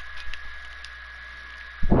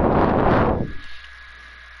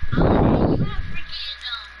got freaking,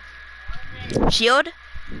 what is it? Shield? Yeah,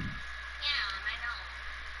 I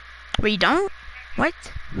know. Wait, you don't? What?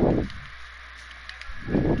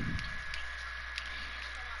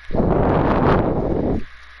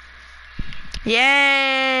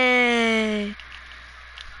 Yay!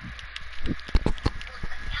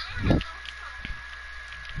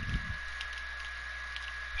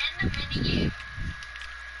 End the minigame.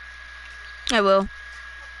 I will.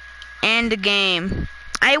 And the game.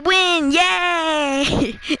 I win!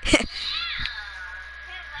 Yay!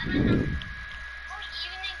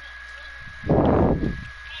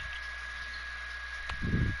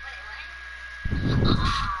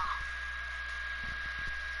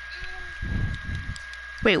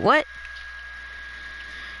 Wait, what?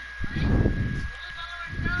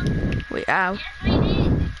 Wait, ow.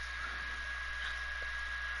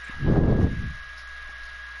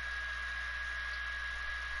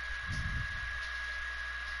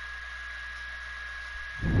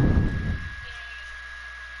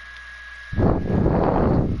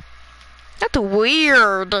 That's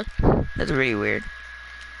weird. That's really weird.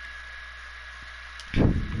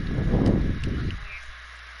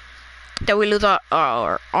 That we lose our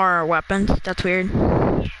weapons. That's weird.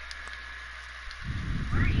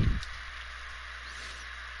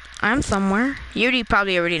 I'm somewhere. You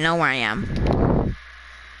probably already know where I am.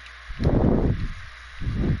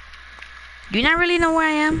 Do you not really know where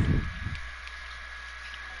I am?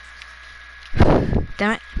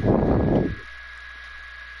 Damn it.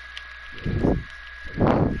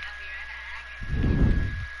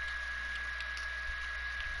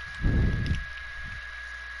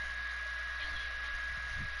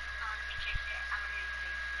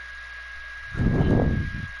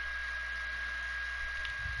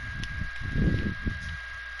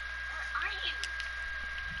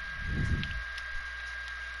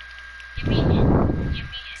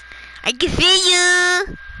 I can see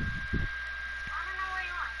you.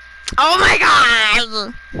 Oh my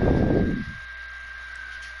god.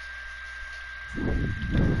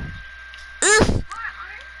 Oof.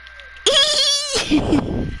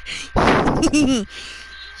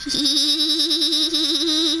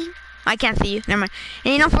 I can't see you. Never mind.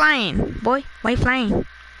 And you're not flying, boy. Why are you flying?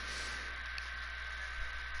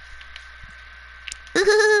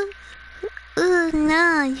 Ooh,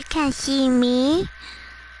 no, you can't see me.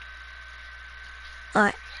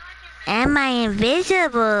 Or am I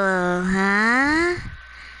invisible, huh?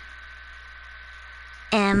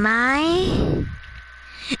 Am I?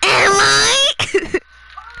 Am I?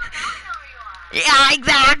 Yeah,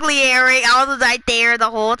 exactly, Eric. I was right there the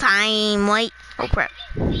whole time. Wait. Oh, crap.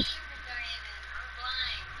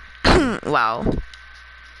 Wow.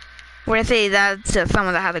 We're gonna say that to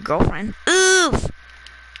someone that has a girlfriend. Oof!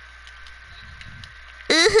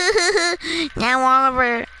 Now all of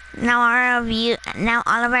our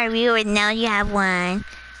viewers know you have one.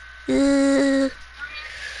 Oof!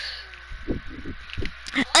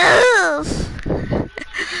 Oof!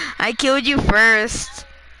 I killed you first.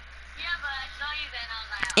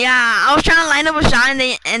 Yeah, I was trying to line up a shot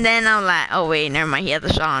and then I was like, oh wait, never mind, he had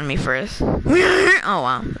the shot on me first. Oh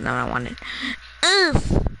wow, that's not what I wanted.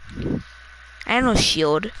 Oof! I have no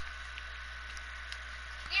shield. Yeah,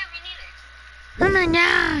 me neither. Oh my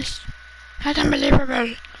gosh. That's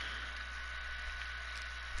unbelievable.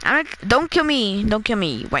 Don't kill me. Don't kill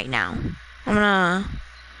me right now. I'm gonna...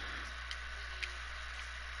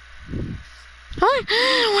 What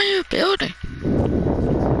are you building?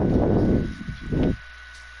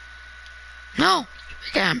 No,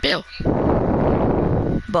 we can't build.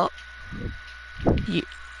 But you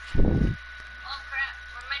crap,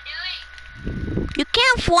 what am I doing? you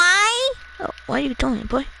can't fly. Oh, what are you doing,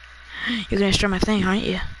 boy? You're gonna destroy my thing, aren't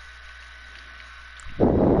you?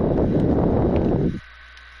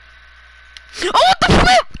 Oh, what the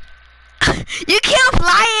flip! You can't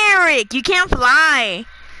fly, Eric. You can't fly.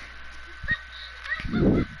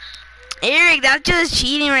 Eric, that's just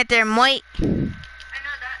cheating right there, Mike. I know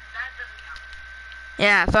that doesn't count.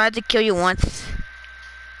 Yeah, so I had to kill you once.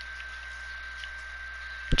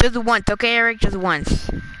 Just once, okay, Eric? Just once.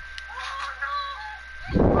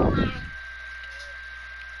 Oh no!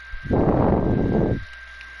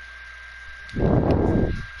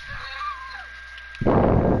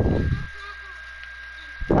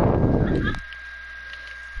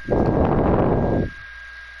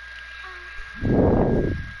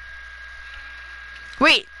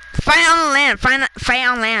 Wait, fight on land. Fight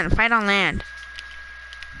on land. Fight on land.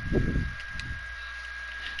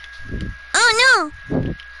 Oh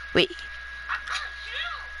no! Wait,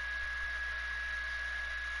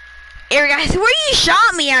 Eric, I swear you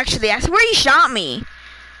shot me. Actually, I swear you shot me.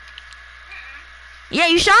 Yeah,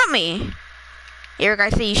 you shot me. Eric, I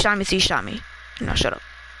say you shot me, so you shot me. No, shut up.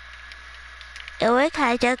 Eric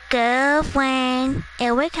has a girlfriend.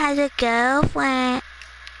 Eric has a girlfriend.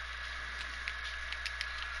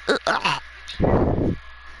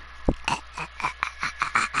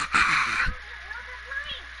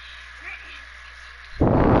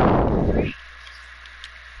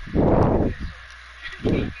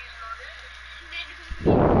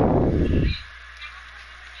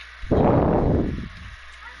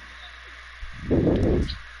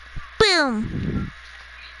 Boom.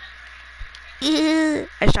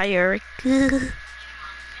 I shot you, Eric.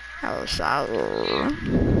 I shot you.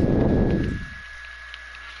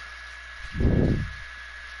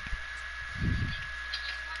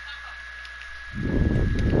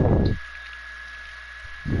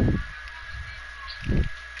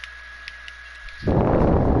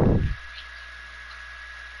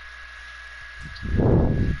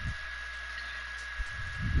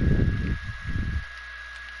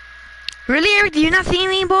 Really, Eric? Do you not see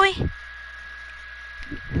me, boy?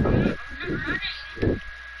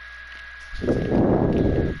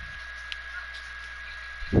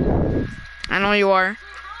 I know you are.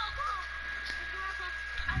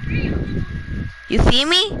 You see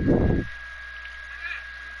me?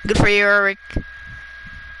 Good for you, Eric.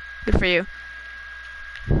 Good for you.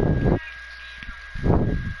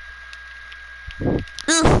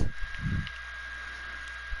 Oof.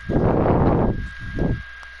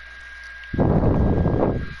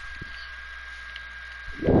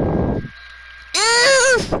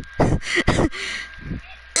 Oof.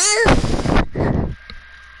 Oof.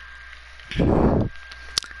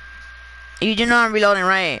 You do not reloading,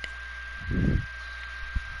 right?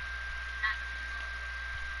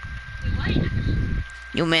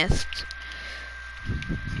 You missed.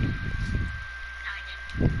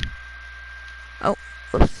 Oh,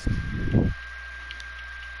 whoops.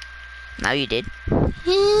 Now you did.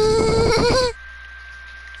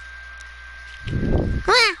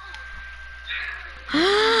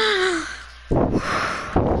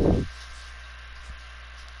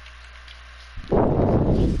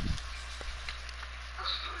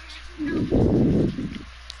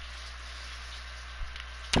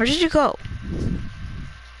 Where did you go?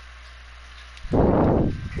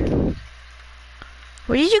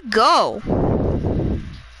 Where did you go?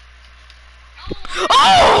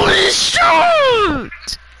 Oh,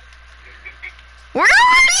 shoot! Where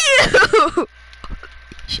are you?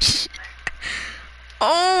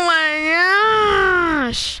 Oh my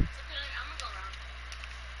gosh!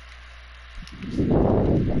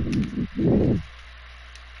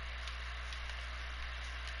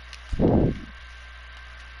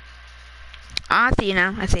 I see you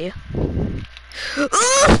now. I see you.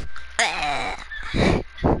 Oof!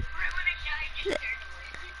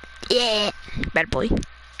 Yeah, bad boy.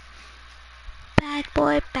 Bad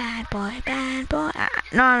boy, bad boy, bad boy.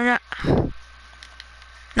 No, no, no.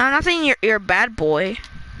 I'm not saying you're a bad boy.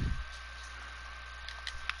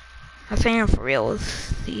 I'm saying you're for real.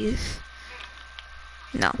 These.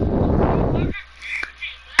 No.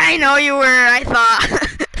 I know you were. I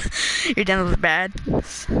thought you're done with bad.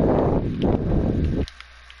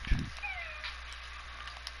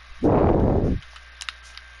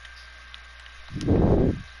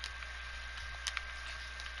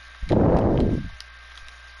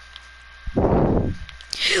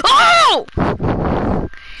 No!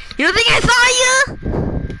 You don't think I saw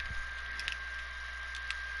you?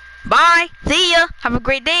 Bye. See ya. Have a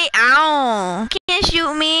great day. Ow. Can't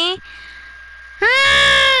shoot me.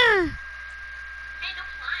 Ah. Hey, don't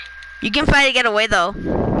fly. You can fly to get away though.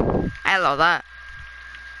 I love that.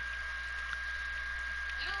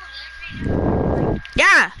 You literally just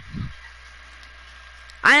Yeah.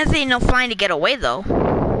 I didn't say no flying to get away though.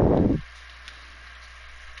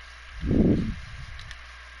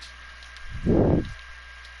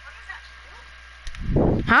 what is that?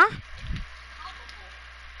 School? Huh? Oh,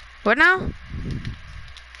 What now? no,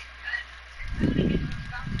 never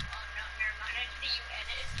mind. I see you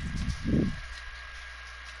edit.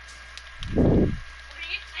 What are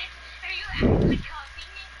you saying? Are you actually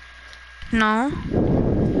copying it? No.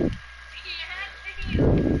 Yes, I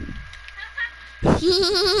do.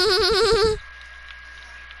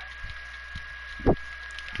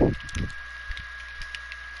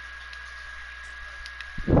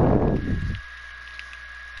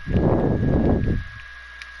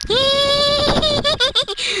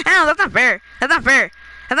 No, that's not fair. That's not fair.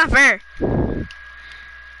 That's not fair.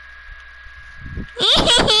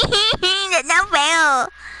 That's not fair.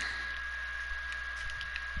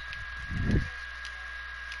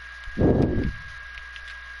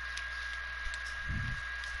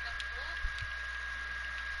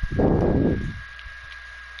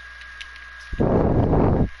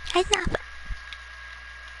 That's not fair.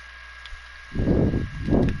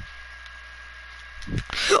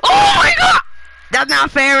 Oh my god! That's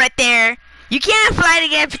not fair right there. You can't fly to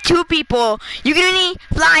get two people. You can only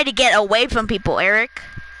fly to get away from people, Eric.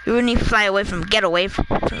 You only fly away from get away from.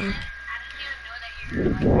 I didn't even know that you're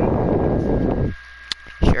like.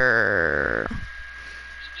 Sure.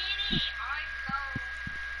 You did it. I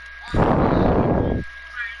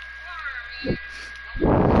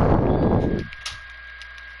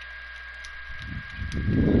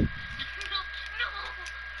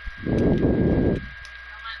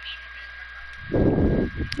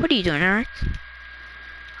What are you doing, Eric?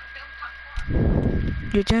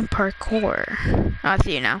 You're doing parkour. Oh, I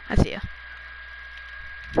see you now. I see you.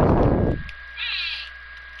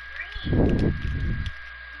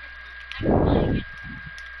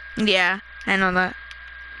 Yeah, I know that.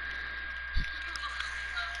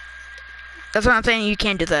 That's what I'm saying. You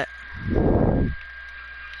can't do that.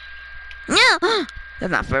 No,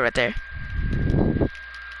 that's not fair right there.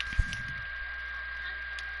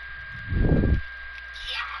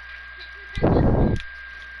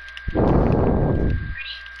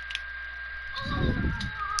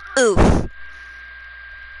 Oof.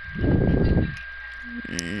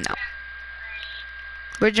 No.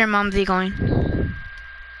 Where's your momsy going?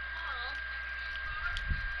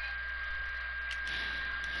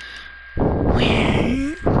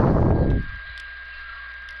 Where?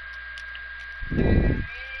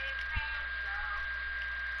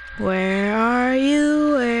 Where are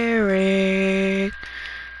you, Eric?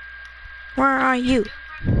 Where are you?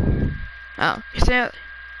 Oh, you're still.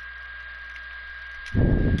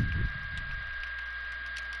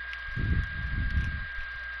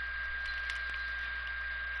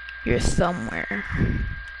 You're somewhere.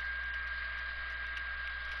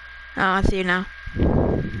 Oh, I see you now.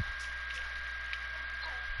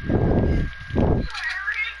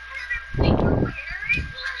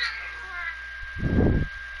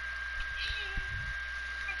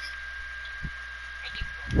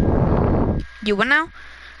 You what now?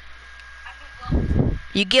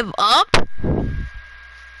 You give up?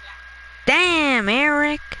 Damn,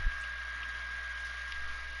 Eric.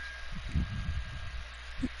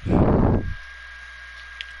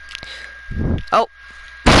 Oh.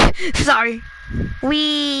 Sorry.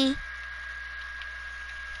 We.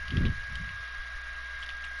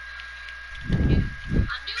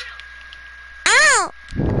 Ow!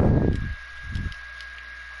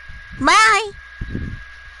 Bye.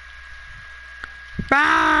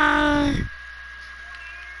 Bye.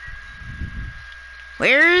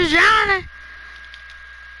 Where's John?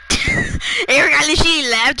 Eric, at least she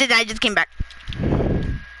left and I just came back.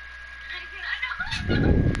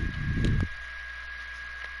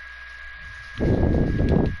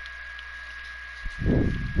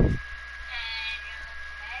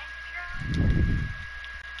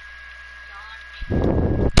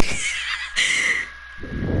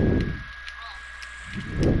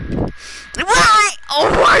 What? Oh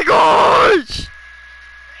my gosh!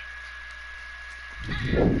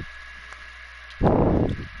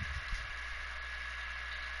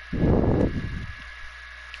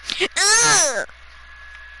 Ugh.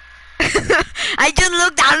 I just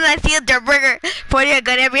looked down and I see a dirt burger pointing a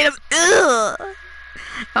gun at me and I'm, ugh.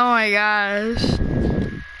 Oh my gosh.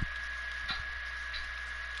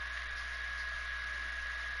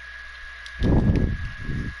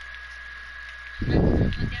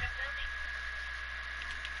 was the other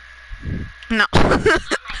building. No.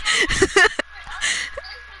 Oh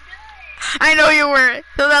I know you were.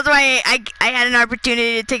 So that's why I had an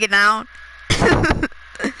opportunity to take it down.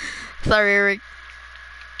 Sorry, Eric.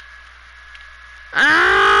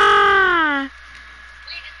 Ah!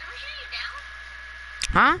 wait, did someone shoot you down?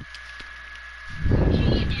 Huh? Someone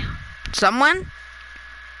shoot you down? Someone?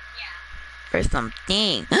 Yeah. Or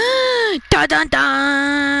something. Dun dun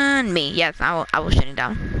dun! Me. Yes, I will shut it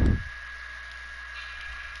down.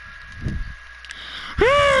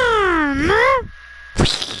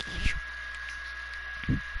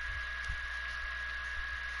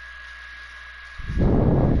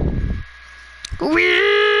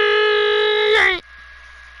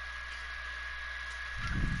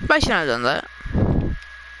 I shouldn't have done that.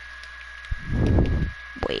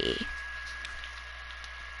 Wait.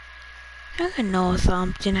 I can know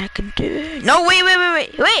something I can do. No, wait.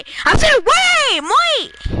 I said wait.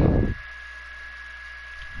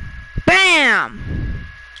 Bam.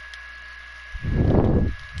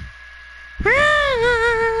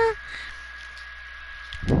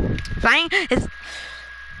 Flying is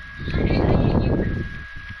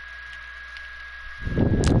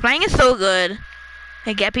flying is so good.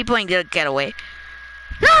 I get people and get away.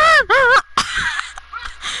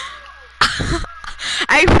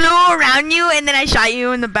 I flew around you and then I shot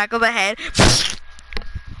you in the back of the head.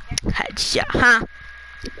 Headshot, huh?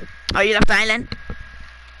 Oh, you left the island?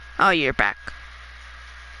 Oh, you're back.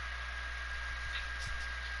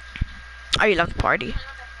 Oh, you left the party.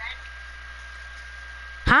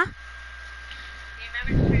 Huh?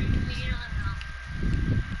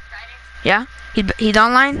 Yeah? He's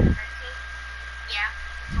online? Yeah.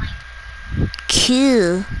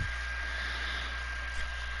 Cool.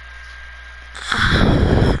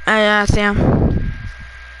 Yeah, Sam.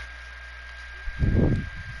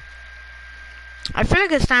 I feel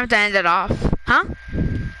like it's time to end it off. Huh?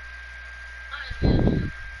 I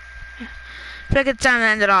feel like it's time to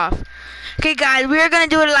end it off. Okay, guys, we are gonna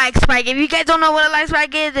do a like spike. If you guys don't know what a like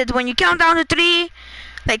spike is, it's when you count down to 3,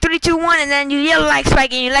 like 3, 2, 1, and then you yell like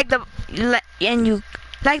spike, and you like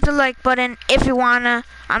the like button if you wanna.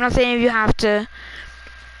 I'm not saying if you have to.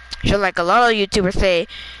 So like a lot of YouTubers say,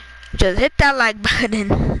 just hit that like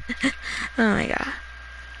button. Oh my god.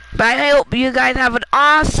 But I hope you guys have an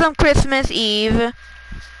awesome Christmas Eve.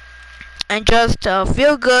 And just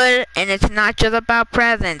feel good. And it's not just about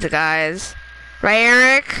presents, guys. Right,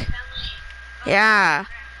 Eric? Yeah.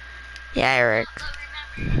 Yeah, Eric.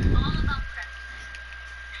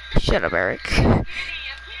 Shut up, Eric.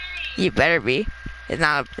 You better be. It's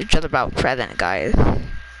not just about present, guys.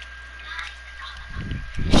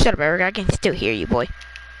 Shut up, Eric. I can still hear you, boy.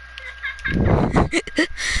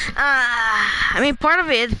 I mean, part of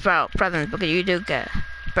it is about presents because you do get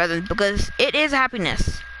presents because it is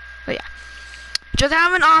happiness. So yeah, just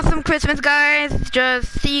have an awesome Christmas, guys.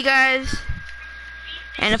 Just see you guys,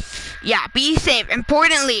 and yeah, be safe.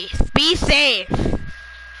 Importantly, be safe.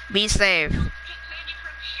 Be safe.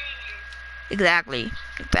 Exactly.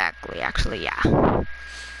 Actually, yeah.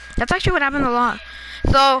 That's actually what happened a lot.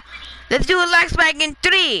 So let's do a leg spike in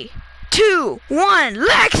 3, 2, 1,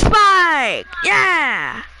 leg spike!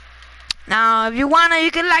 Yeah! Now, if you wanna,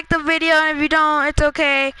 you can like the video, and if you don't, it's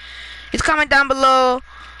okay. Just comment down below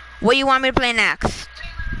what you want me to play next.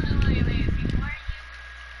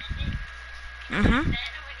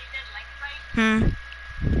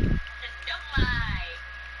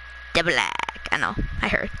 Double lag. I know. I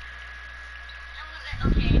heard. Okay.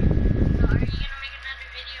 So are you gonna make another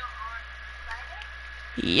video on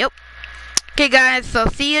Friday? Yep. Okay, guys. So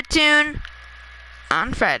see you tuned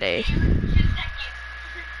on Friday.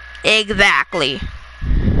 Exactly.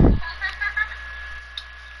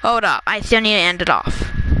 Hold up. I still need to end it off.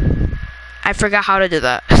 I forgot how to do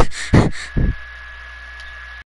that.